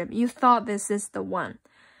relationship. You thought this is the one.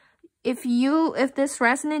 If this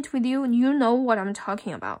resonates with you, you know what I'm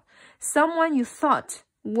talking about. Someone you thought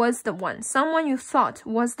was the one. Someone you thought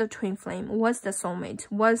was the twin flame, was the soulmate,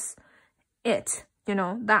 was it,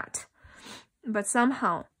 that. But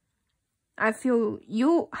somehow, I feel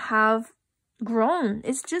you have grown.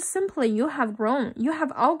 It's just simply you have grown. You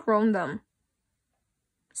have outgrown them.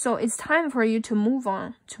 So it's time for you to move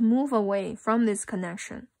on, to move away from this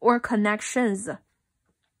connection or connections.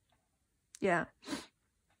 Yeah.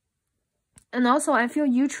 And also, I feel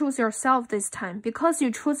you choose yourself this time. Because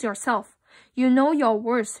you choose yourself, you know your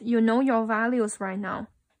worth, you know your values right now.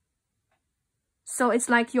 So it's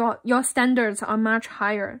like your standards are much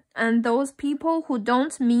higher. And those people who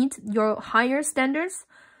don't meet your higher standards,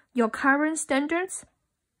 your current standards,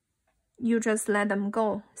 you just let them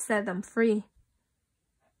go, set them free.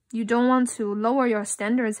 You don't want to lower your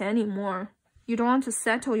standards anymore. You don't want to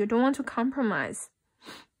settle, you don't want to compromise.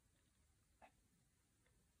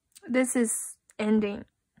 This is ending.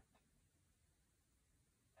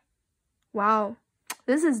 Wow,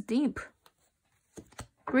 this is deep.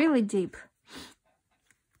 Really deep.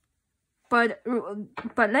 But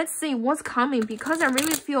let's see what's coming, because I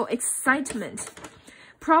really feel excitement.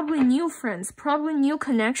 Probably new friends, probably new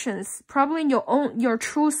connections, probably your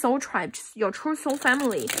true soul tribe, your true soul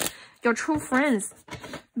family, your true friends.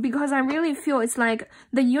 Because I really feel it's like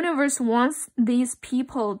the universe wants these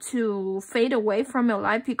people to fade away from your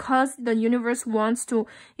life, because the universe wants to,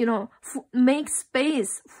 make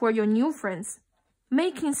space for your new friends.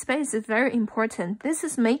 Making space is very important. This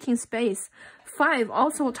is making space. 5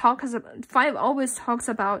 always talks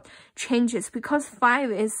about changes, because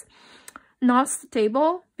 5 is not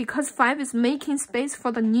stable, because 5 is making space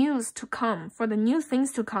for the news to come, for the new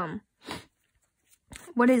things to come.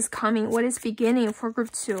 What is coming? What is beginning for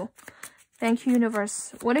group 2? Thank you,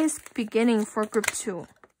 universe. What is beginning for group 2?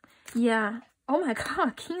 Yeah. Oh my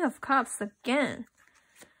god, King of Cups again.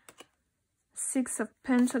 6 of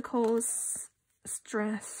Pentacles,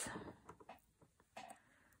 stress.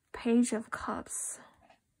 Page of Cups.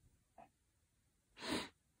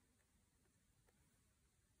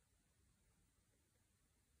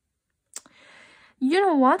 You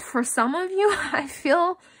know what? For some of you, I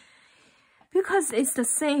feel, because it's the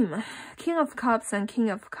same. King of Cups and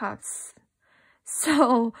King of Cups.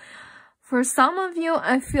 So, for some of you,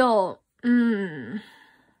 I feel,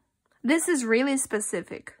 this is really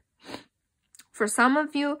specific. For some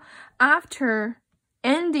of you, after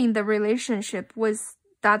ending the relationship with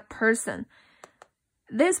that person,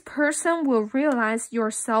 this person will realize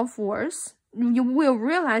your self-worth. You will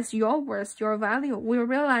realize your worth, your value. Will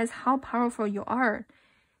realize how powerful you are.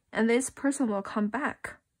 And this person will come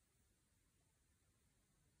back.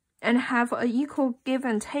 And have an equal give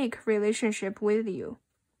and take relationship with you.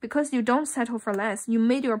 Because you don't settle for less. You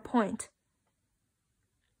made your point.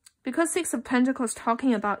 Because 6 of Pentacles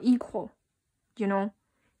talking about equal.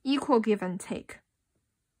 Equal give and take.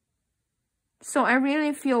 So I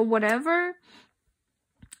really feel whatever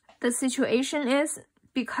the situation is,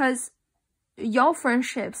 because your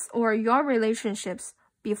friendships or your relationships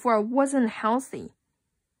before weren't healthy.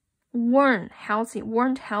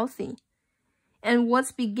 And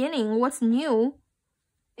what's beginning, what's new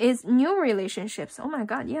is new relationships. Oh my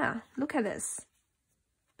God, yeah. Look at this.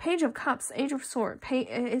 Page of Cups, Ace of Swords,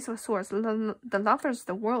 Ace of Swords, the Lovers,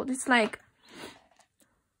 the World. It's like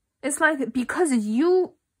because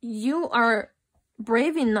you are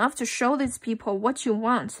brave enough to show these people what you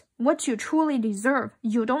want, what you truly deserve.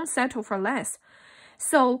 You don't settle for less.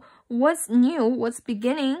 So what's new, what's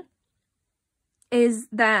beginning is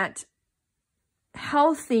that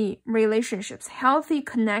healthy relationships, healthy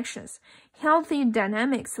connections, healthy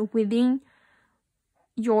dynamics within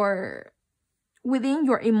your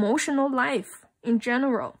emotional life in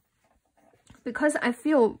general. Because I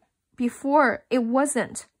feel before it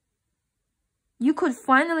wasn't. You could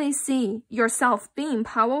finally see yourself being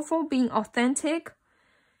powerful, being authentic,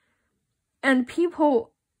 and people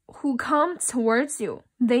who come towards you,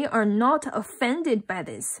 they are not offended by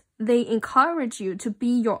this. They encourage you to be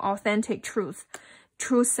your authentic true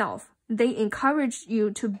self. They encourage you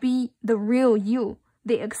to be the real you.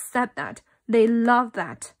 They accept that. They love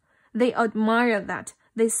that. They admire that.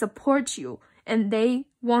 They support you, and they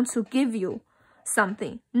want to give you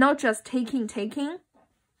something, not just taking.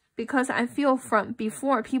 Because I feel from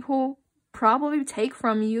before, people probably take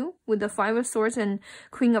from you with the Five of Swords and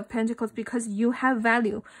Queen of Pentacles because you have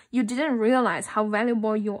value. You didn't realize how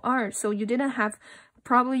valuable you are. So you didn't have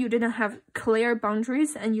clear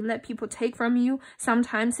boundaries, and you let people take from you.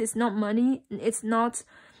 Sometimes it's not money.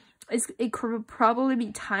 It could probably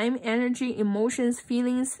be time, energy, emotions,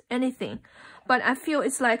 feelings, anything. But I feel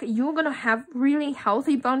it's like you're going to have really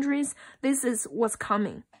healthy boundaries. This is what's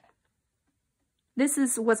coming. This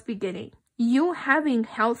is what's beginning. You having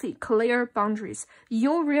healthy, clear boundaries.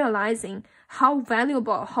 You realizing how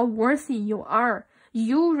valuable, how worthy you are.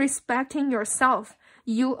 You respecting yourself.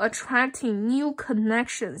 You attracting new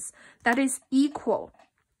connections that is equal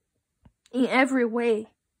in every way.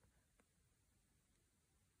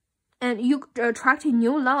 And you attracting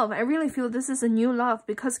new love. I really feel this is a new love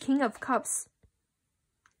because King of Cups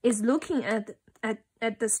is looking at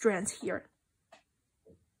the strength here.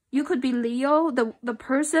 You could be Leo, the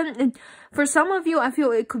person. And for some of you, I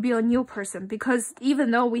feel it could be a new person because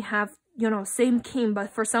even though we have, same king, but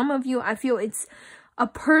for some of you, I feel it's a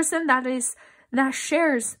person that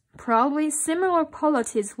shares probably similar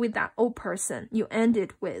qualities with that old person you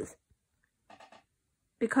ended with.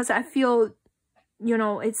 Because I feel,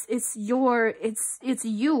 it's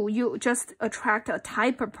you. You just attract a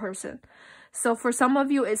type of person. So for some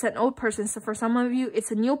of you, it's an old person. So for some of you,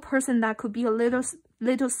 it's a new person that could be a little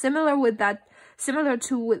similar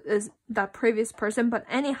to that previous person. But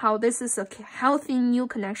anyhow, this is a healthy new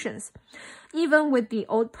connections. Even with the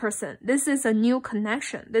old person, this is a new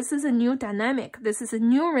connection. This is a new dynamic. This is a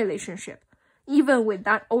new relationship. Even with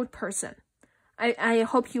that old person. I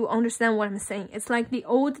hope you understand what I'm saying. It's like the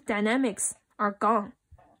old dynamics are gone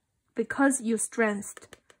because you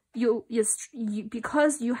strengthened.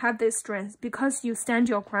 Because you have this strength, because you stand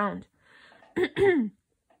your ground.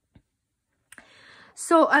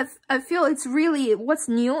 So I feel it's really what's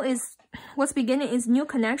beginning is new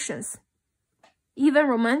connections. Even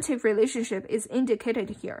romantic relationship is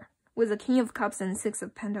indicated here with the King of Cups and Six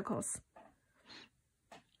of Pentacles.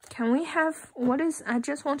 Can we have I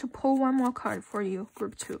just want to pull one more card for you,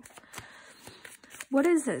 group 2. What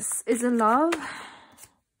is this? Is it love?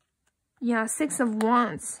 Yeah, Six of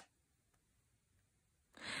Wands.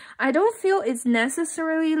 I don't feel it's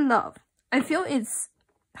necessarily love. I feel it's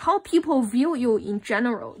how people view you in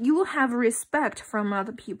general. You have respect from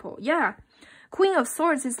other people. Yeah. Queen of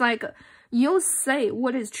Swords is like you say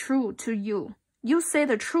what is true to you. You say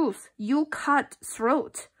the truth. You cut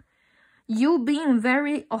throat. You being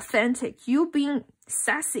very authentic. You being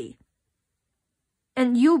sassy.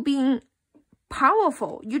 And you being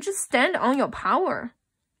powerful. You just stand on your power.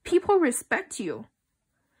 People respect you.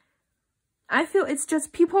 I feel it's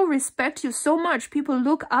just people respect you so much. People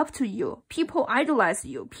look up to you. People idolize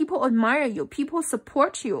you. People admire you. People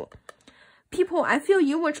support you. I feel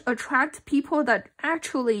you would attract people that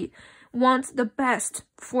actually want the best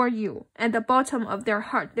for you at the bottom of their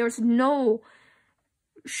heart. There's no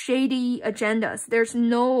shady agendas. There's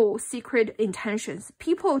no secret intentions.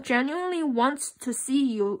 People genuinely want to see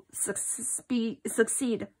you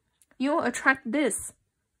succeed. You attract this.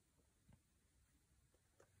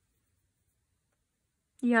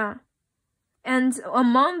 Yeah. And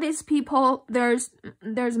among these people, there's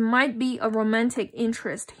might be a romantic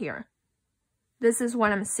interest here. This is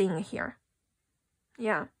what I'm seeing here.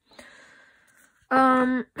 Yeah.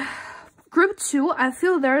 Group 2, I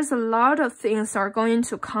feel there's a lot of things are going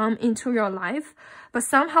to come into your life, but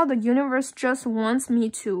somehow the universe just wants me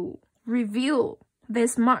to reveal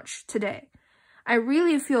this much today. I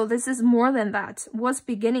really feel this is more than that. What's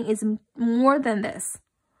beginning is more than this.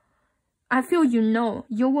 I feel you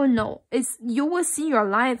will know. You will see your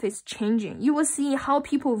life is changing. You will see how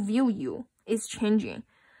people view you is changing.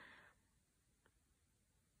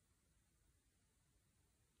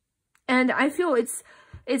 And I feel it's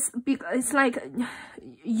like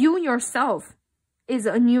you yourself is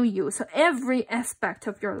a new you. So every aspect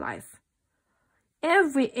of your life,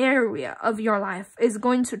 every area of your life is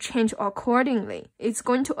going to change accordingly. It's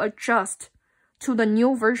going to adjust to the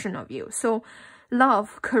new version of you. So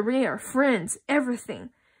love, career, friends, everything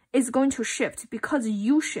is going to shift because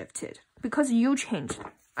you shifted, because you changed.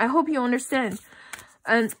 I hope you understand.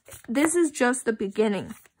 And this is just the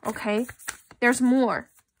beginning, okay? There's more.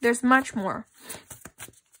 There's much more.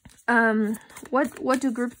 What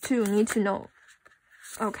do group 2 need to know?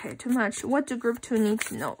 Okay, too much. What do group 2 need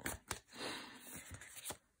to know?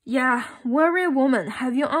 Yeah, warrior woman,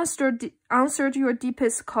 have you answered your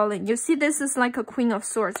deepest calling? You see, this is like a Queen of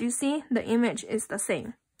Swords. You see, the image is the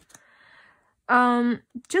same.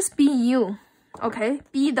 Just be you, okay?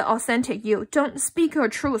 Be the authentic you. Don't speak your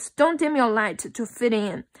truth. Don't dim your light to fit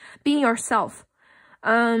in. Be yourself.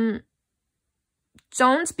 Don't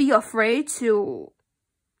be afraid to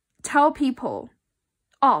tell people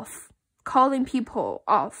off, calling people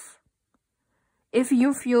off, if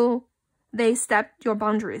you feel they stepped your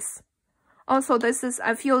boundaries. Also,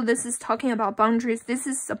 I feel this is talking about boundaries. This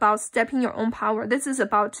is about stepping your own power. This is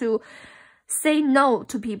about to say no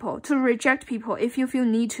to people, to reject people if you feel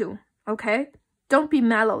need to, okay? Don't be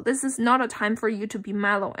mellow. This is not a time for you to be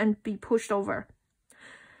mellow and be pushed over.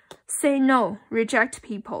 Say no, reject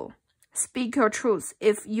people. Speak your truth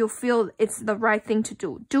if you feel it's the right thing to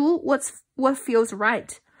do. Do what feels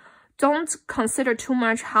right. Don't consider too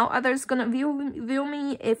much how others gonna view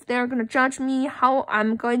me, if they're gonna judge me,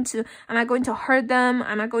 am I going to hurt them?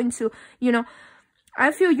 Am I going to,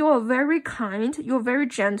 I feel you're very kind, you're very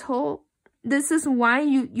gentle. This is why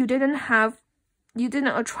you didn't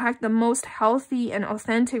attract the most healthy and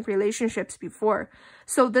authentic relationships before.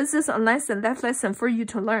 So this is a lesson, that lesson for you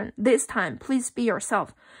to learn. This time, please be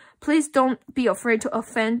yourself. Please don't be afraid to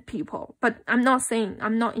offend people. But I'm not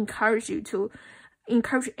encouraging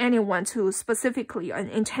anyone to specifically and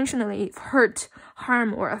intentionally hurt,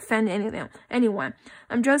 harm, or offend anyone.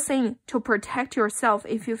 I'm just saying to protect yourself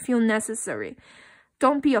if you feel necessary.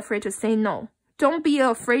 Don't be afraid to say no. Don't be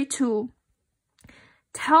afraid to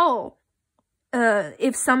tell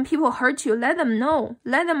if some people hurt you. Let them know.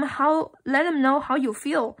 Let them know how you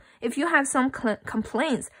feel. If you have some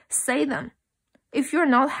complaints, say them. If you're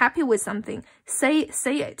not happy with something, say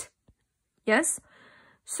it. Yes?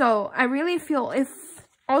 So I really feel if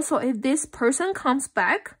this person comes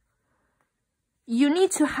back, you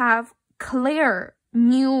need to have clear,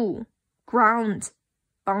 new ground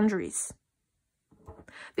boundaries.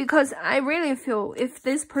 Because I really feel if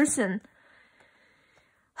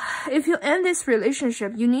you end this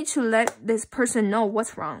relationship, you need to let this person know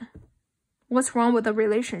what's wrong. What's wrong with the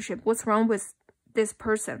relationship? What's wrong with this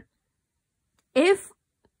person? If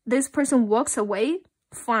this person walks away,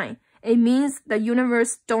 fine. It means the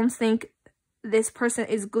universe don't think this person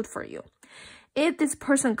is good for you. If this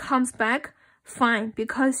person comes back, fine,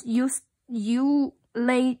 because you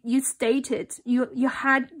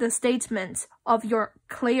had the statement of your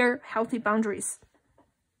clear, healthy boundaries.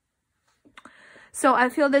 So I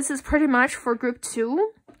feel this is pretty much for group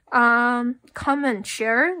 2. Comment,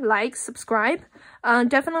 share, like, subscribe.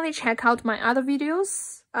 Definitely check out my other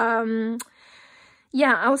videos.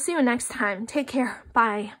 Yeah, I'll see you next time. Take care.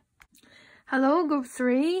 Bye. Hello, group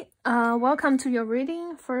 3. Welcome to your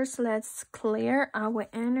reading. First, let's clear our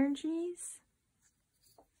energies.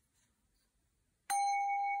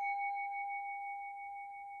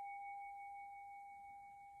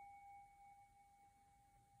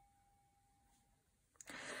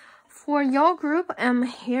 For your group, I'm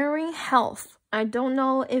hearing health. I don't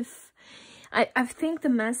know if I think the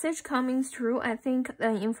message coming through, I think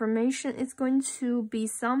the information is going to be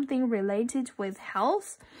something related with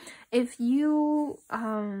health. If you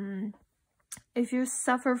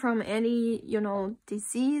suffer from any,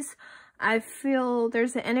 disease, I feel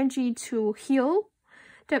there's an energy to heal.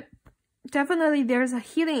 Definitely there's a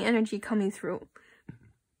healing energy coming through.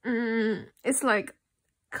 It's like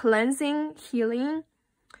cleansing, healing,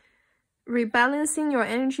 rebalancing your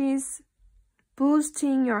energies,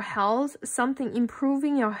 boosting your health, something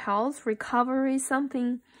improving your health, recovery,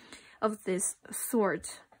 something of this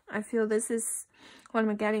sort. I feel this is what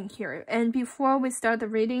I'm getting here. And before we start the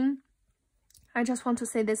reading, I just want to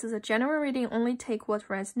say this is a general reading. Only take what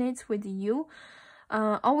resonates with you.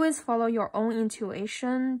 Always follow your own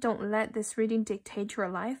intuition. Don't let this reading dictate your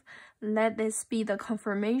life. Let this be the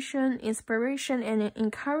confirmation, inspiration, and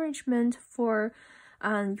encouragement for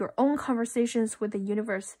your own conversations with the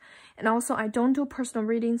universe. And also, I don't do personal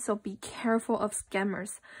readings, so be careful of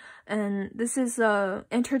scammers. And this is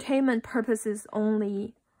entertainment purposes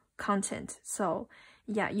only content. So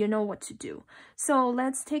yeah, you know what to do. So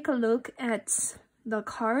let's take a look at the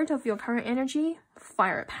card of your current energy,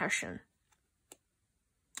 Fire Passion.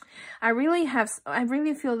 I really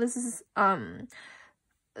feel this is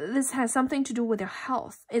this has something to do with your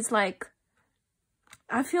health. It's like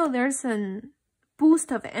I feel there's a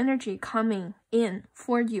boost of energy coming in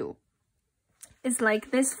for you. It's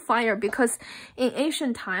like this fire, because in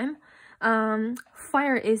ancient time,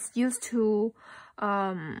 fire is used to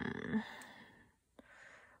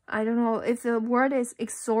I don't know if the word is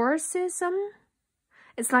exorcism.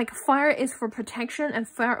 It's like fire is for protection, and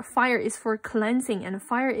fire is for cleansing, and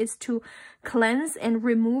fire is to cleanse and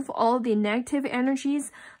remove all the negative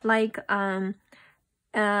energies. Like fire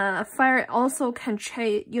also can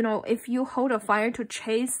chase, you know, if you hold a fire to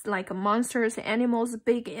chase like monsters, animals,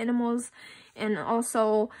 big animals, and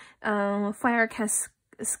also fire can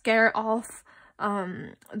scare off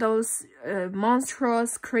those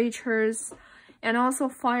monstrous creatures. And also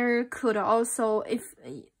fire could also, if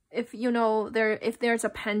you know, if there's a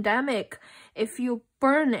pandemic, if you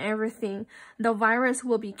burn everything, the virus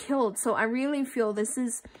will be killed. So I really feel this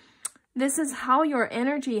is how your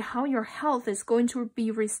energy, how your health is going to be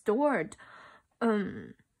restored.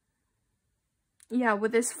 Yeah,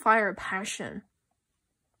 with this Fire Passion.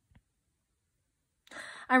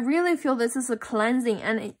 I really feel this is a cleansing,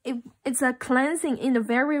 and it's a cleansing in a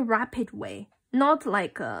very rapid way, not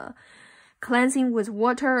like a cleansing with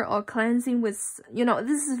water or cleansing with, you know,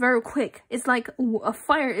 this is very quick. It's like a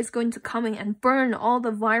fire is going to come in and burn all the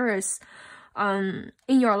virus in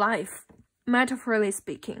your life, metaphorically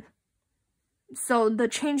speaking. So the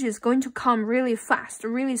change is going to come really fast,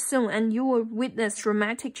 really soon, and you will witness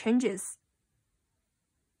dramatic changes.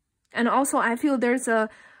 And also I feel there's a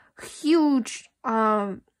huge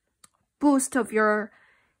boost of your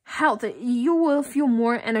health. You will feel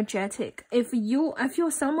more energetic. I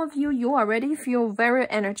feel some of you already feel very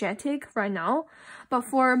energetic right now, but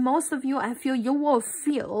for most of you, I feel you will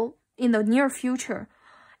feel in the near future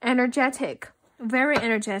energetic, very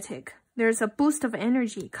energetic. There's a boost of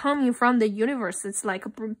energy coming from the universe. It's like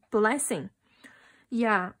a blessing.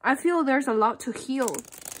 Yeah, I feel there's a lot to heal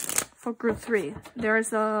for group 3.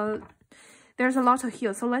 There's a lot to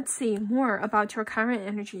heal. So let's see more about your current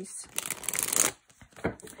energies.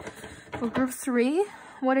 For group 3,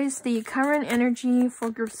 what is the current energy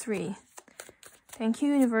for group 3? Thank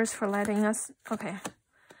you, universe, for letting us. Okay.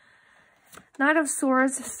 Knight of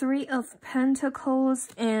Swords, 3 of Pentacles,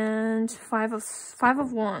 and 5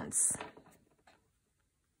 of Wands.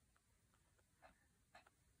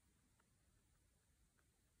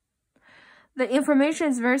 The information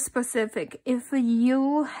is very specific. If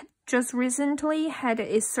you just recently had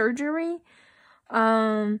a surgery,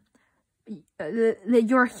 you're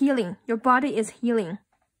healing. Your body is healing.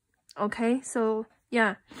 Okay, so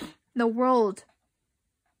yeah, the world.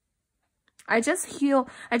 I just feel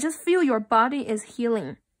your body is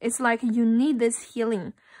healing. It's like you need this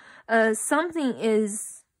healing. Something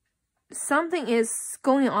is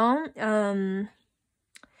going on.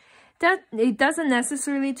 That it doesn't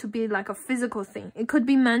necessarily to be like a physical thing. It could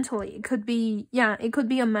be mentally. It could be, yeah, it could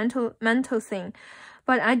be a mental thing.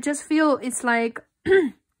 But I just feel it's like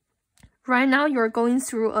right now you're going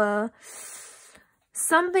through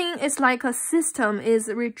something. It's like a system is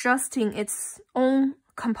readjusting its own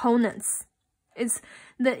components.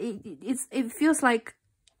 It feels like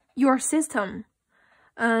your system,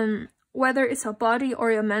 whether it's a body or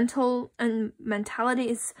a mentality,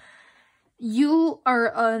 is you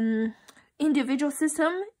are an individual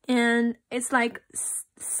system, and it's like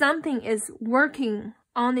something is working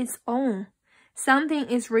on its own. Something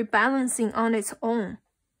is rebalancing on its own.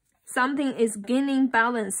 Something is gaining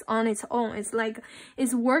balance on its own. It's like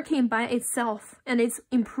it's working by itself and it's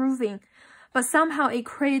improving. But somehow it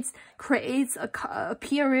creates a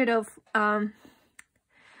period of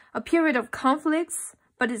conflicts,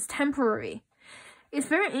 but it's temporary. It's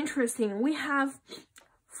very interesting. We have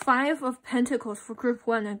 5 of Pentacles for group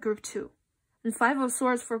 1 and group 2, and 5 of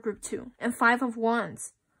Swords for group 2, and 5 of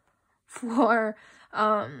Wands for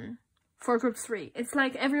group 3. It's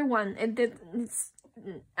like everyone, it's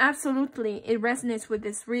absolutely, it resonates with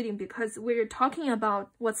this reading because we're talking about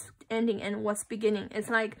what's ending and what's beginning. It's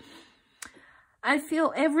like I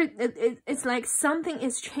feel it's like something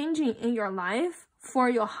is changing in your life for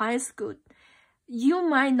your highest good. You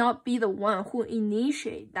might not be the one who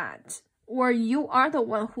initiate that, or you are the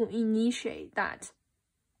one who initiate that.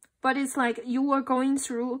 But it's like you are going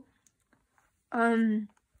through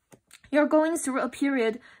you're going through a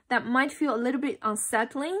period that might feel a little bit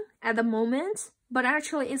unsettling at the moment, but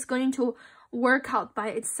actually it's going to work out by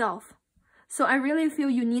itself. So I really feel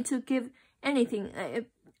you need to give anything,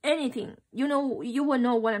 you know, you will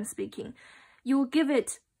know what I'm speaking. You will give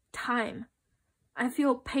it time. I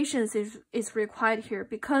feel patience is required here,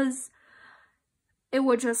 because it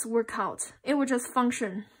will just work out. It will just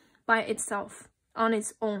function by itself on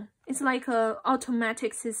its own. It's like an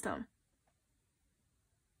automatic system.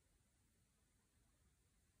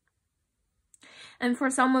 And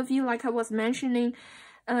for some of you, like I was mentioning,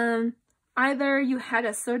 either you had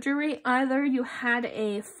a surgery, either you had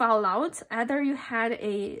a fallout, either you had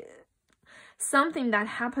something that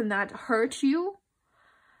happened that hurt you.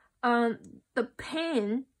 The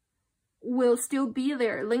pain will still be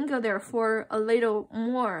there, linger there for a little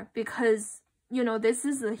more, because, you know, this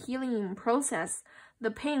is a healing process.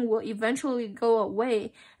 The pain will eventually go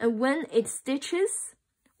away, and when it stitches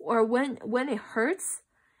or when it hurts,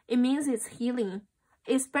 it means it's healing.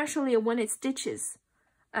 Especially when it stitches,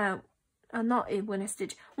 when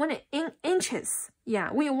it inches. Yeah,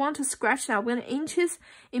 when you want to scratch that, when it inches,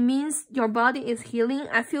 it means your body is healing.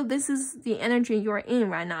 I feel this is the energy you're in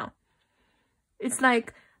right now. It's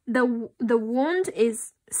like the wound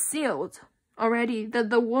is sealed already.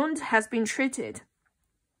 The wound has been treated,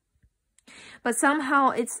 but somehow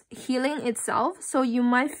it's healing itself. So you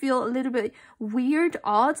might feel a little bit weird,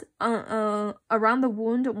 odd around the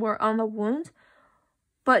wound or on the wound.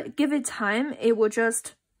 But give it time, it will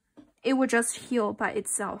just heal by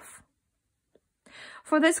itself.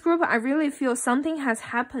 For this group, I really feel something has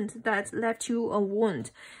happened that left you a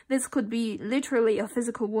wound. This could be literally a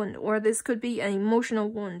physical wound, or this could be an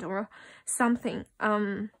emotional wound or something.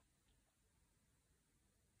 And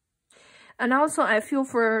also I feel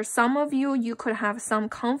for some of you, you could have some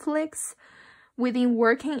conflicts within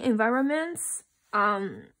working environments.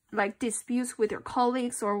 Like disputes with your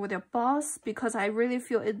colleagues or with your boss, because I really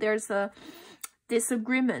feel there's a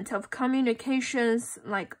disagreement of communications,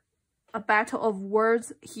 like a battle of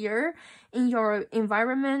words here in your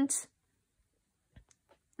environment.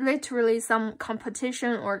 Literally some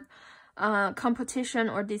competition or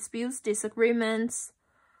disputes, disagreements.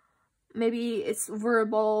 Maybe it's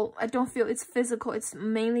verbal. I don't feel it's physical, it's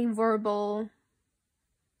mainly verbal.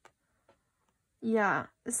 Yeah,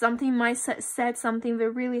 something might said something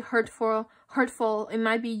really hurtful. It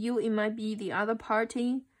might be you, it might be the other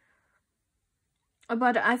party.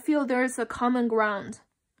 But I feel there's a common ground.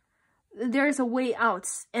 There's a way out.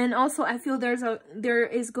 And also I feel there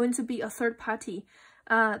is going to be a third party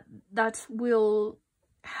that will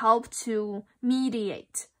help to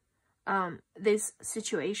mediate this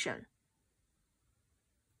situation.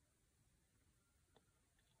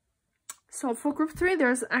 So for group 3,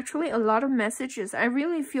 there's actually a lot of messages. I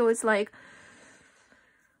really feel it's like,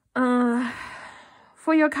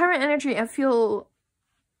 for your current energy, I feel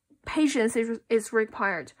patience is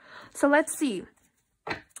required. So let's see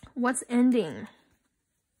what's ending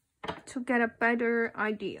to get a better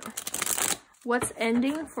idea. What's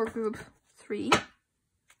ending for group 3?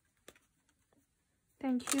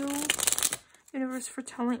 Thank you, universe, for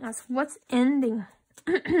telling us what's ending.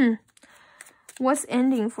 What's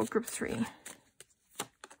ending for group 3?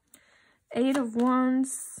 8 of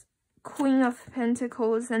Wands, Queen of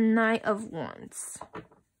Pentacles, and Knight of Wands.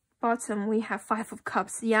 Bottom, we have 5 of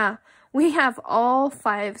Cups. Yeah, we have all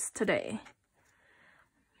 5s today.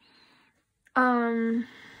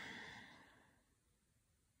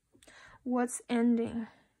 What's ending?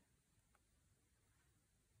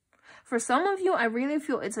 For some of you, I really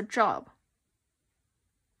feel it's a job.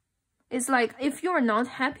 It's like if you're not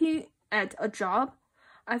happy at a job,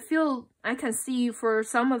 I feel I can see for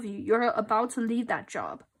some of you, you're about to leave that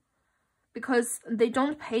job because they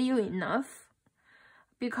don't pay you enough,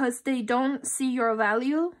 because they don't see your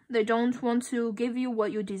value, they don't want to give you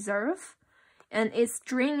what you deserve, and it's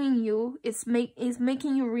draining you, it's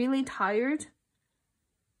making you really tired,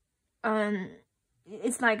 and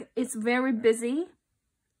it's like it's very busy,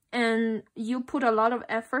 and you put a lot of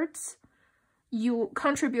efforts, you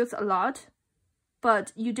contribute a lot,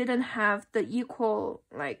 but you didn't have the equal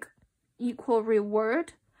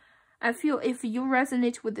reward. I feel if you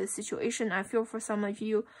resonate with this situation, I feel for some of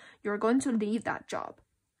you, you're going to leave that job.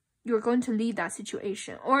 You're going to leave that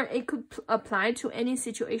situation. Or it could apply to any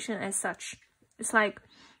situation as such. It's like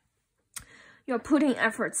you're putting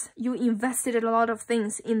efforts. You invested a lot of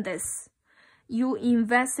things in this. You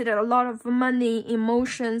invested a lot of money,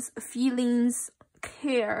 emotions, feelings,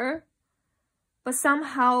 care, but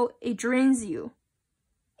somehow it drains you.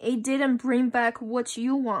 It didn't bring back what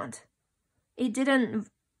you want. It didn't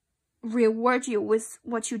reward you with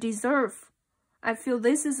what you deserve. I feel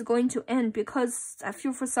this is going to end because I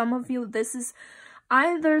feel for some of you, this is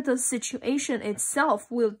either the situation itself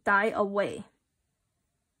will die away.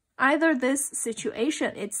 Either this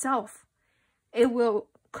situation itself, it will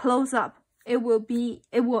close up. It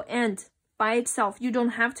will end by itself. You don't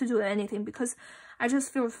have to do anything, because I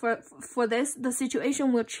just feel for this, the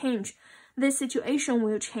situation will change. This situation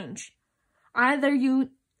will change. Either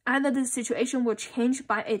the situation will change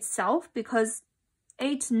by itself, because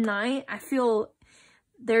 8, 9, I feel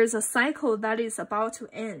there's a cycle that is about to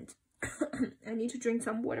end. I need to drink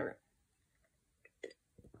some water.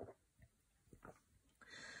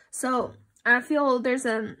 So I feel there's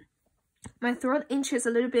my throat itches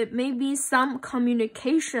a little bit. Maybe some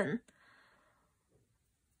communication.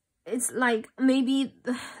 It's like maybe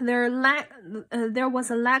there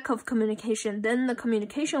was a lack of communication. Then the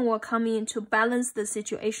communication will come in to balance the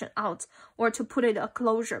situation out, or to put on a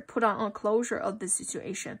closure of the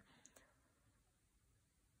situation.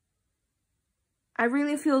 I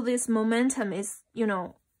really feel this momentum is,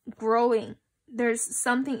 growing. There's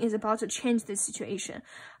something is about to change this situation.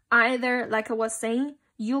 Either, like I was saying,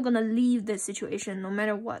 you're gonna leave this situation no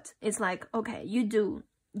matter what. It's like, okay, you do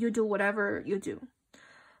whatever you do.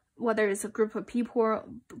 Whether it's a group of people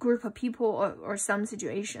or some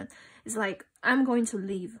situation. It's like, I'm going to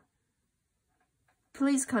leave.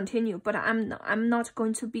 Please continue, but I'm not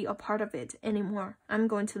going to be a part of it anymore. I'm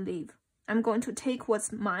going to leave. I'm going to take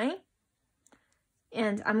what's mine,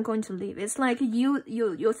 and I'm going to leave. It's like you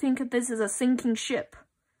think this is a sinking ship.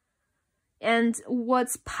 And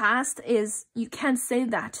what's past is, you can't say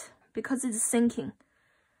that because it's sinking.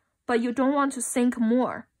 But you don't want to sink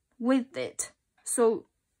more with it. So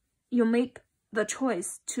you make the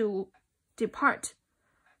choice to depart,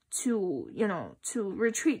 to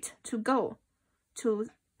retreat, to go, to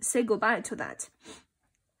say goodbye to that.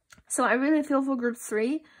 So I really feel for group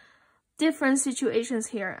 3, different situations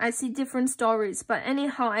here. I see different stories, but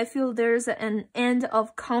anyhow, I feel there's an end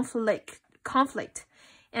of conflict,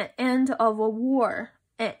 an end of a war,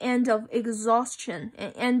 an end of exhaustion,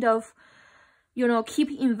 an end of, keep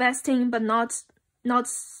investing but not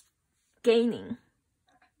gaining.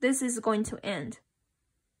 This is going to end.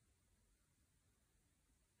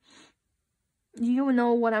 You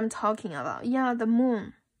know what I'm talking about. Yeah, the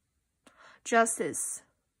moon. Justice.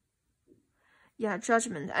 Yeah,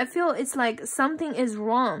 judgment. I feel it's like something is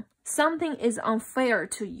wrong. Something is unfair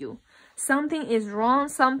to you. Something is wrong.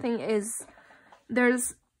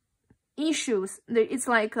 There's issues. It's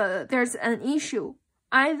like there's an issue.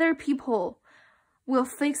 Either people will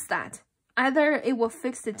fix that. Either it will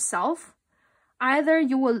fix itself. Either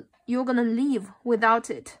you're gonna leave without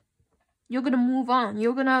it. You're gonna move on.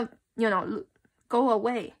 You're gonna, go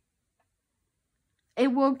away. It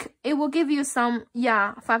will give you some,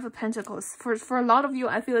 5 of Pentacles. For a lot of you,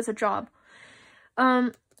 I feel it's a job.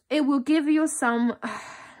 It will give you some,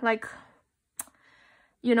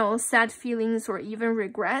 sad feelings or even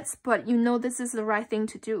regrets, but this is the right thing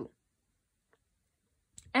to do.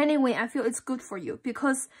 Anyway, I feel it's good for you,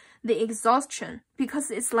 because the exhaustion, because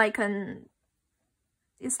it's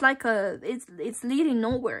leading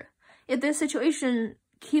nowhere. If this situation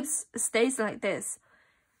stays like this,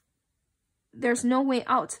 there's no way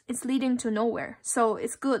out. It's leading to nowhere. So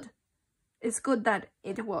it's good. It's good that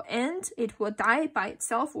it will end, it will die by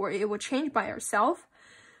itself, or it will change by itself,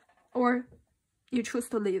 or you choose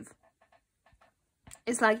to live.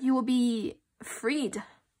 It's like you will be freed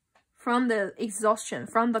from the exhaustion,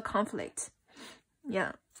 from the conflict.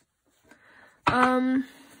 Yeah.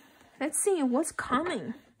 Let's see what's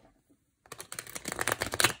coming.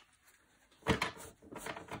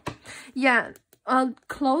 Yeah,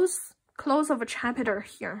 close of a chapter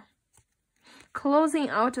here. Closing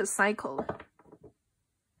out a cycle.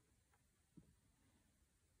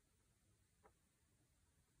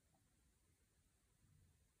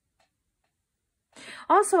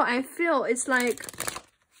 Also, I feel it's like,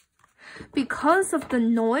 because of the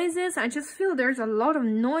noises, I just feel there's a lot of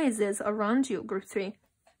noises around you, group 3.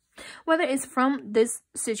 Whether it's from this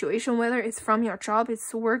situation, whether it's from your job,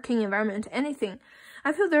 it's working environment, anything.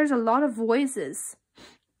 I feel there's a lot of voices,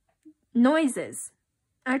 noises,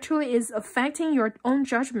 actually is affecting your own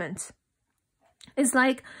judgment. It's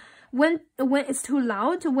like when it's too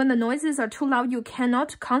loud, when the noises are too loud, you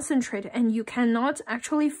cannot concentrate and you cannot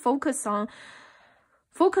actually focus on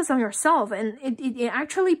yourself, and it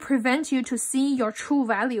actually prevents you to see your true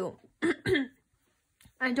value.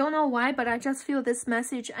 I don't know why, but I just feel this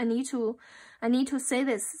message. I need to say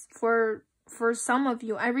this for some of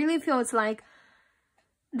you. I really feel it's like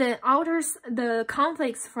the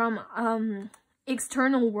conflicts from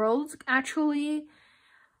external world actually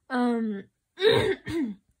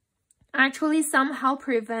actually somehow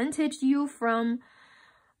prevented you from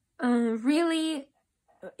really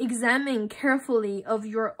examining carefully of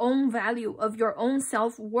your own value, of your own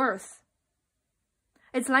self-worth.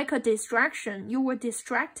 It's like a distraction. You were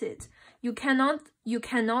distracted. You cannot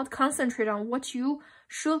concentrate on what you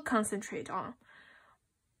should concentrate on.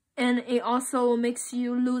 And it also makes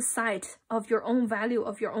you lose sight of your own value,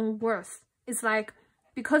 of your own worth. It's like,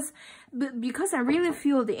 because I really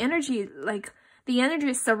feel the energy, like the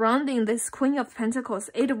energy surrounding this Queen of Pentacles,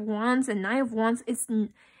 8 of Wands and 9 of Wands, it's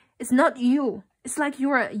not you. It's like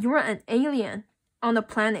you're an alien on the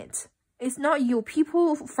planet. It's not you.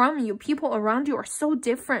 People from you, people around you are so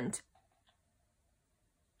different.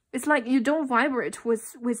 It's like you don't vibrate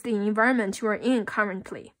with the environment you are in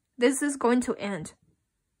currently. This is going to end.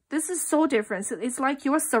 This is so different. It's like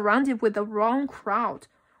you're surrounded with the wrong crowd,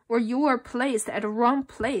 or you are placed at the wrong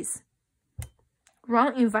place,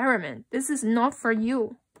 wrong environment. This is not for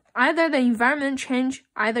you. Either the environment change,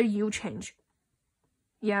 either you change.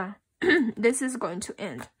 Yeah, this is going to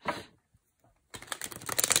end.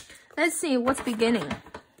 Let's see what's beginning.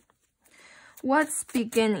 What's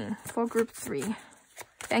beginning for group 3?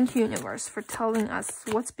 Thank you, universe, for telling us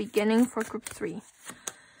what's beginning for group 3.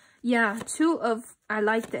 Yeah, I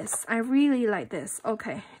like this. I really like this.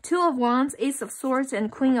 Okay, 2 of Wands, Ace of Swords, and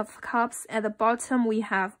Queen of Cups. At the bottom, we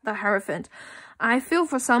have the Hierophant. I feel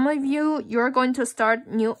for some of you, you're going to start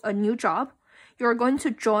a new job. You're going to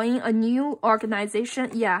join a new organization.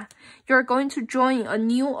 Yeah, you're going to join a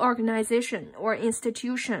new organization or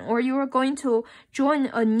institution, or you're going to join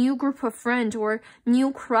a new group of friends or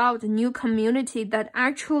new crowd, new community that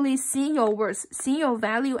actually see your worth, see your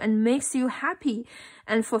value, and makes you happy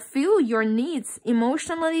and fulfill your needs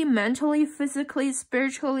emotionally, mentally, physically,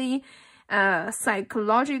 spiritually,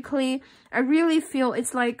 psychologically. I really feel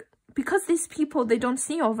it's like, because these people, they don't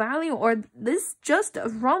see your value, or this is just a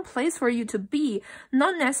wrong place for you to be.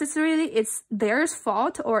 Not necessarily it's their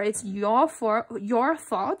fault or it's your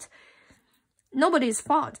fault. Nobody's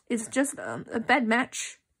fault. It's just a bad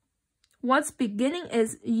match. What's beginning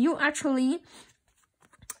is you actually,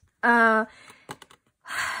 you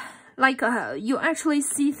actually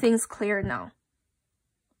see things clear now.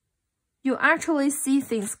 You actually see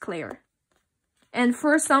things clear. And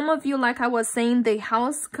for some of you, like I was saying, the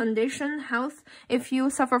health, if you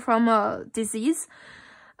suffer from a disease,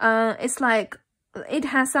 it's like it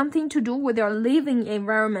has something to do with your living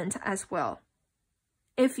environment as well.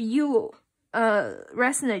 If you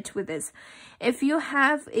resonate with this, if you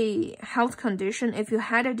have a health condition, if you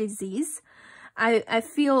had a disease, I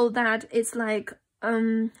feel that it's like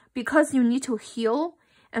because you need to heal,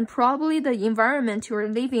 and probably the environment you're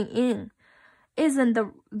living in isn't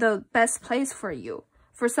the best place for you.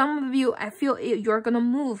 For some of you, I feel you're gonna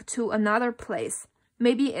move to another place.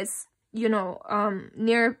 Maybe it's, you know,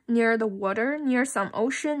 near the water, near some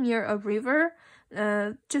ocean, near a river,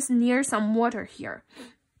 just near some water here.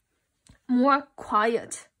 More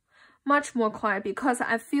quiet, much more quiet, because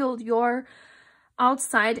I feel your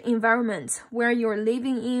outside environment where you're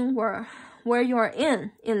living in, where you're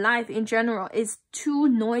in life in general is too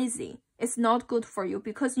noisy. It's not good for you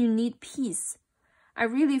because you need peace. I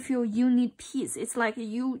really feel you need peace. It's like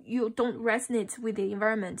you don't resonate with the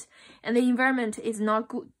environment, and the environment is not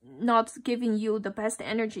good, not giving you the best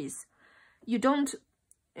energies. You don't,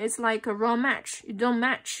 it's like a wrong match. You don't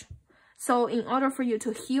match. So in order for you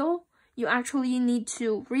to heal, you actually need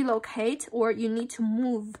to relocate, or you need to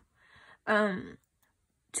move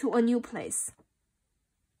to a new place.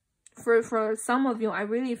 For some of you, I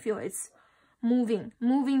really feel it's moving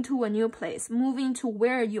to a new place, moving to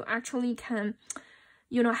where you actually can,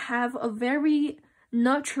 you know, have a very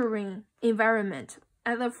nurturing environment,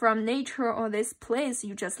 either from nature or this place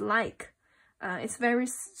you just like. It's very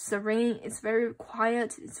serene, it's very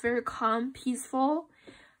quiet, it's very calm, peaceful.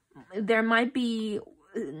 There might be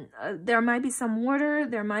some water,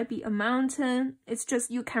 there might be a mountain. It's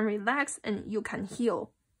just you can relax and you can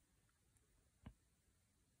heal.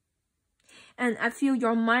 And I feel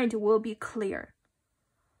your mind will be clear.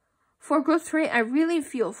 For group 3, I really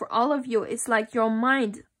feel for all of you, it's like your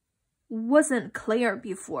mind wasn't clear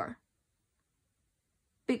before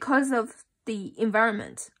because of the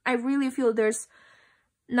environment. I really feel there's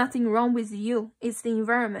nothing wrong with you. It's the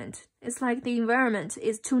environment. It's like the environment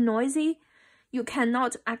is too noisy. You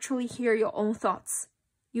cannot actually hear your own thoughts.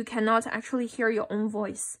 You cannot actually hear your own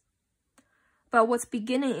voice. But what's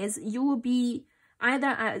beginning is you will be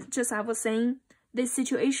Either, just I was saying, this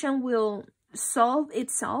situation will solve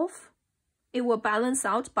itself. It will balance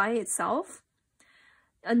out by itself.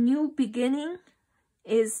 A new beginning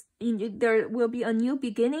there will be a new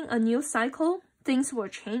beginning, a new cycle. Things will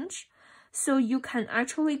change. So you can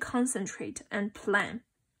actually concentrate and plan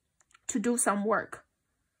to do some work.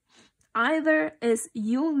 Either is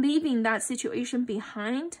you leaving that situation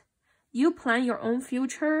behind, you plan your own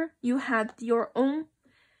future, you have your own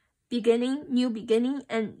beginning, new beginning,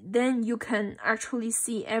 and then you can actually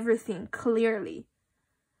see everything clearly.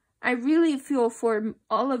 I really feel for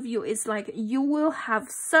all of you, it's like you will have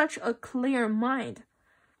such a clear mind.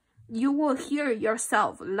 You will hear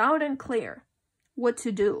yourself loud and clear what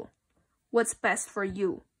to do, what's best for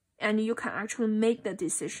you, and you can actually make the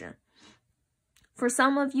decision. For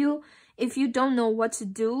some of you, if you don't know what to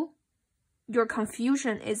do, your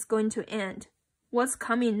confusion is going to end. What's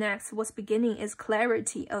coming next, what's beginning is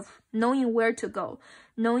clarity of knowing where to go,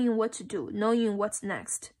 knowing what to do, knowing what's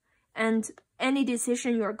next. And any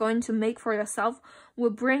decision you're going to make for yourself will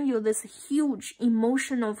bring you this huge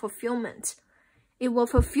emotional fulfillment. It will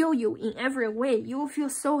fulfill you in every way. You will feel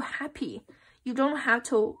so happy. You don't have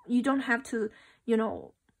to, you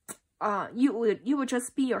know, you would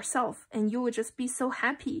just be yourself, and you would just be so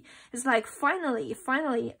happy. It's like finally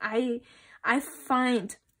I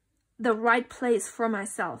find the right place for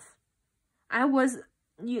myself. I was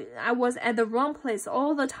at the wrong place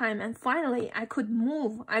all the time, and finally I could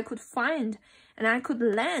move, I could find, and I could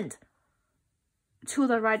land to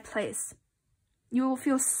the right place. You will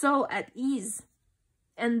feel so at ease,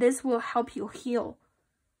 and this will help you heal.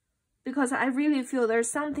 Because I really feel there's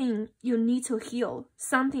something you need to heal,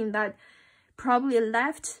 something that probably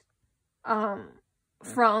left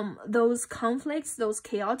from those conflicts, those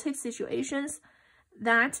chaotic situations,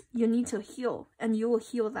 that you need to heal, and you will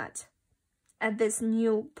heal that at this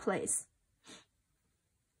new place.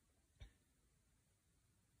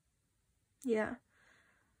 Yeah.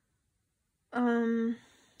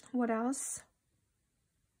 What else?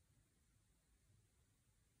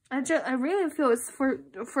 I really feel it's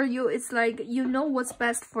for you, it's like you know what's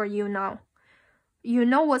best for you now. You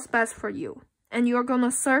know what's best for you, and you're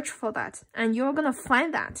gonna search for that, and you're gonna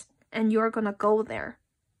find that, and you're gonna go there.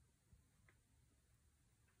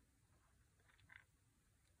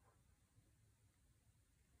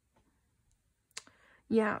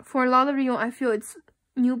 Yeah, for a lot of you, I feel it's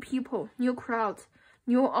new people, new crowd,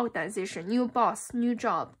 new organization, new boss, new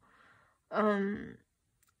job,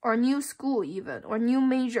 or new school even, or new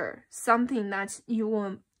major, something that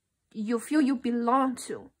you feel you belong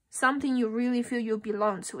to, something you really feel you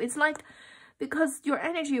belong to. It's like, because your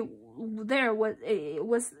energy there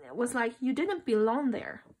was like you didn't belong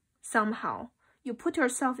there somehow. You put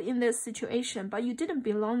yourself in this situation, but you didn't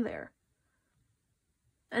belong there.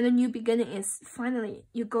 And the new beginning is finally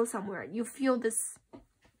you go somewhere. You feel this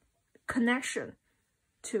connection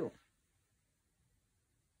too.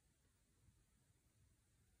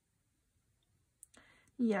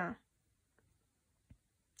 Yeah.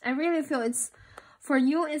 I really feel it's, for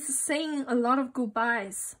you, it's saying a lot of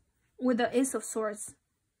goodbyes with the Ace of Swords.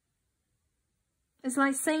 It's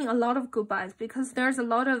like saying a lot of goodbyes, because there's a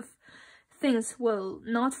lot of things will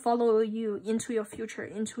not follow you into your future,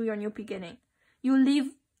 into your new beginning. You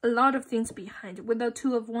leave a lot of things behind with the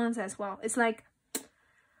Two of Wands as well. It's like,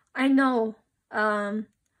 I know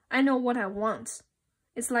what I want.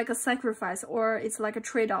 It's like a sacrifice, or it's like a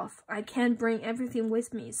trade-off. I can't bring everything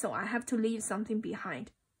with me, so I have to leave something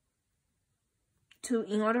behind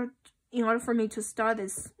in order for me to start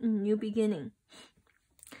this new beginning.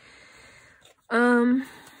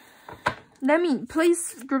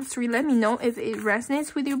 Please, group 3, let me know if it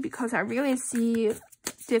resonates with you, because I really see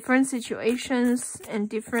different situations and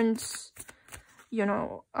different, you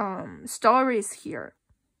know, stories here.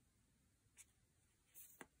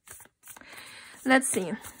 Let's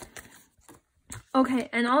see. Okay,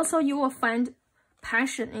 and also you will find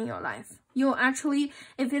passion in your life. You actually,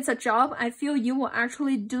 if it's a job, I feel you will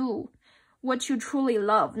actually do what you truly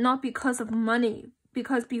love, not because of money.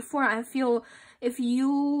 Because before, I feel if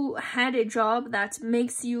you had a job that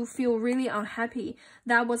makes you feel really unhappy,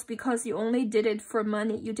 that was because you only did it for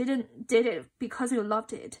money. You didn't did it because you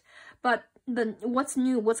loved it. But what's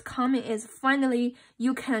new, what's coming is finally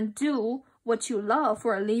you can do what you love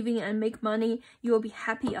for a living and make money. You will be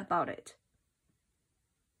happy about it.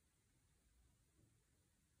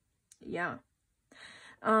 Yeah.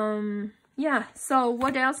 Yeah, so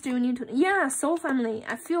what else do you need to... Yeah, soul family.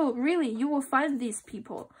 I feel really you will find these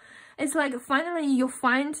people. It's like finally you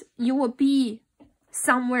will be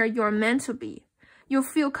somewhere you're meant to be. You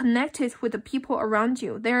feel connected with the people around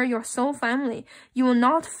you. They're your soul family. You will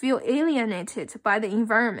not feel alienated by the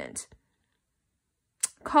environment.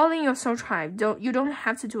 Calling your soul tribe. You don't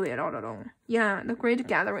have to do it all alone. Yeah, the great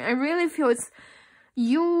gathering. I really feel it's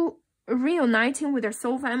you reuniting with your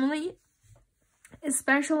soul family.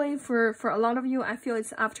 Especially for a lot of you, I feel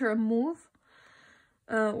it's after a move.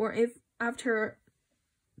 Or if after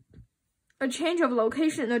a change of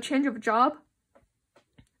location, a change of job,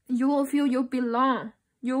 you will feel you belong.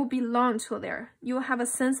 You belong to there. You will have a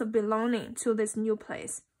sense of belonging to this new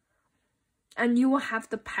place. And you will have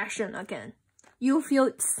the passion again. You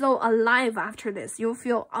feel so alive after this. You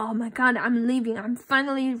feel, oh my God, I'm living. I'm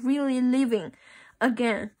finally really living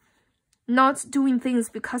again. Not doing things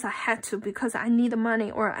because I had to, because I need the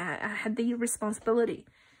money or I had the responsibility.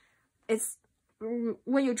 It's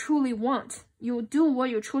what you truly want. You do what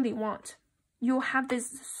you truly want. You have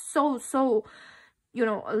this so, you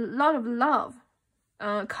know, a lot of love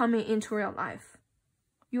coming into your life.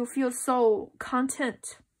 You feel so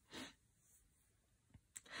content.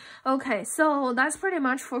 Okay, so that's pretty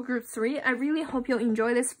much for group 3. I really hope you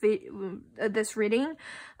enjoy this reading.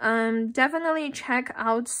 Definitely check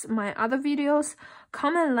out my other videos.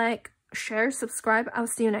 Comment, like, share, subscribe. I'll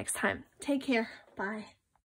see you next time. Take care. Bye.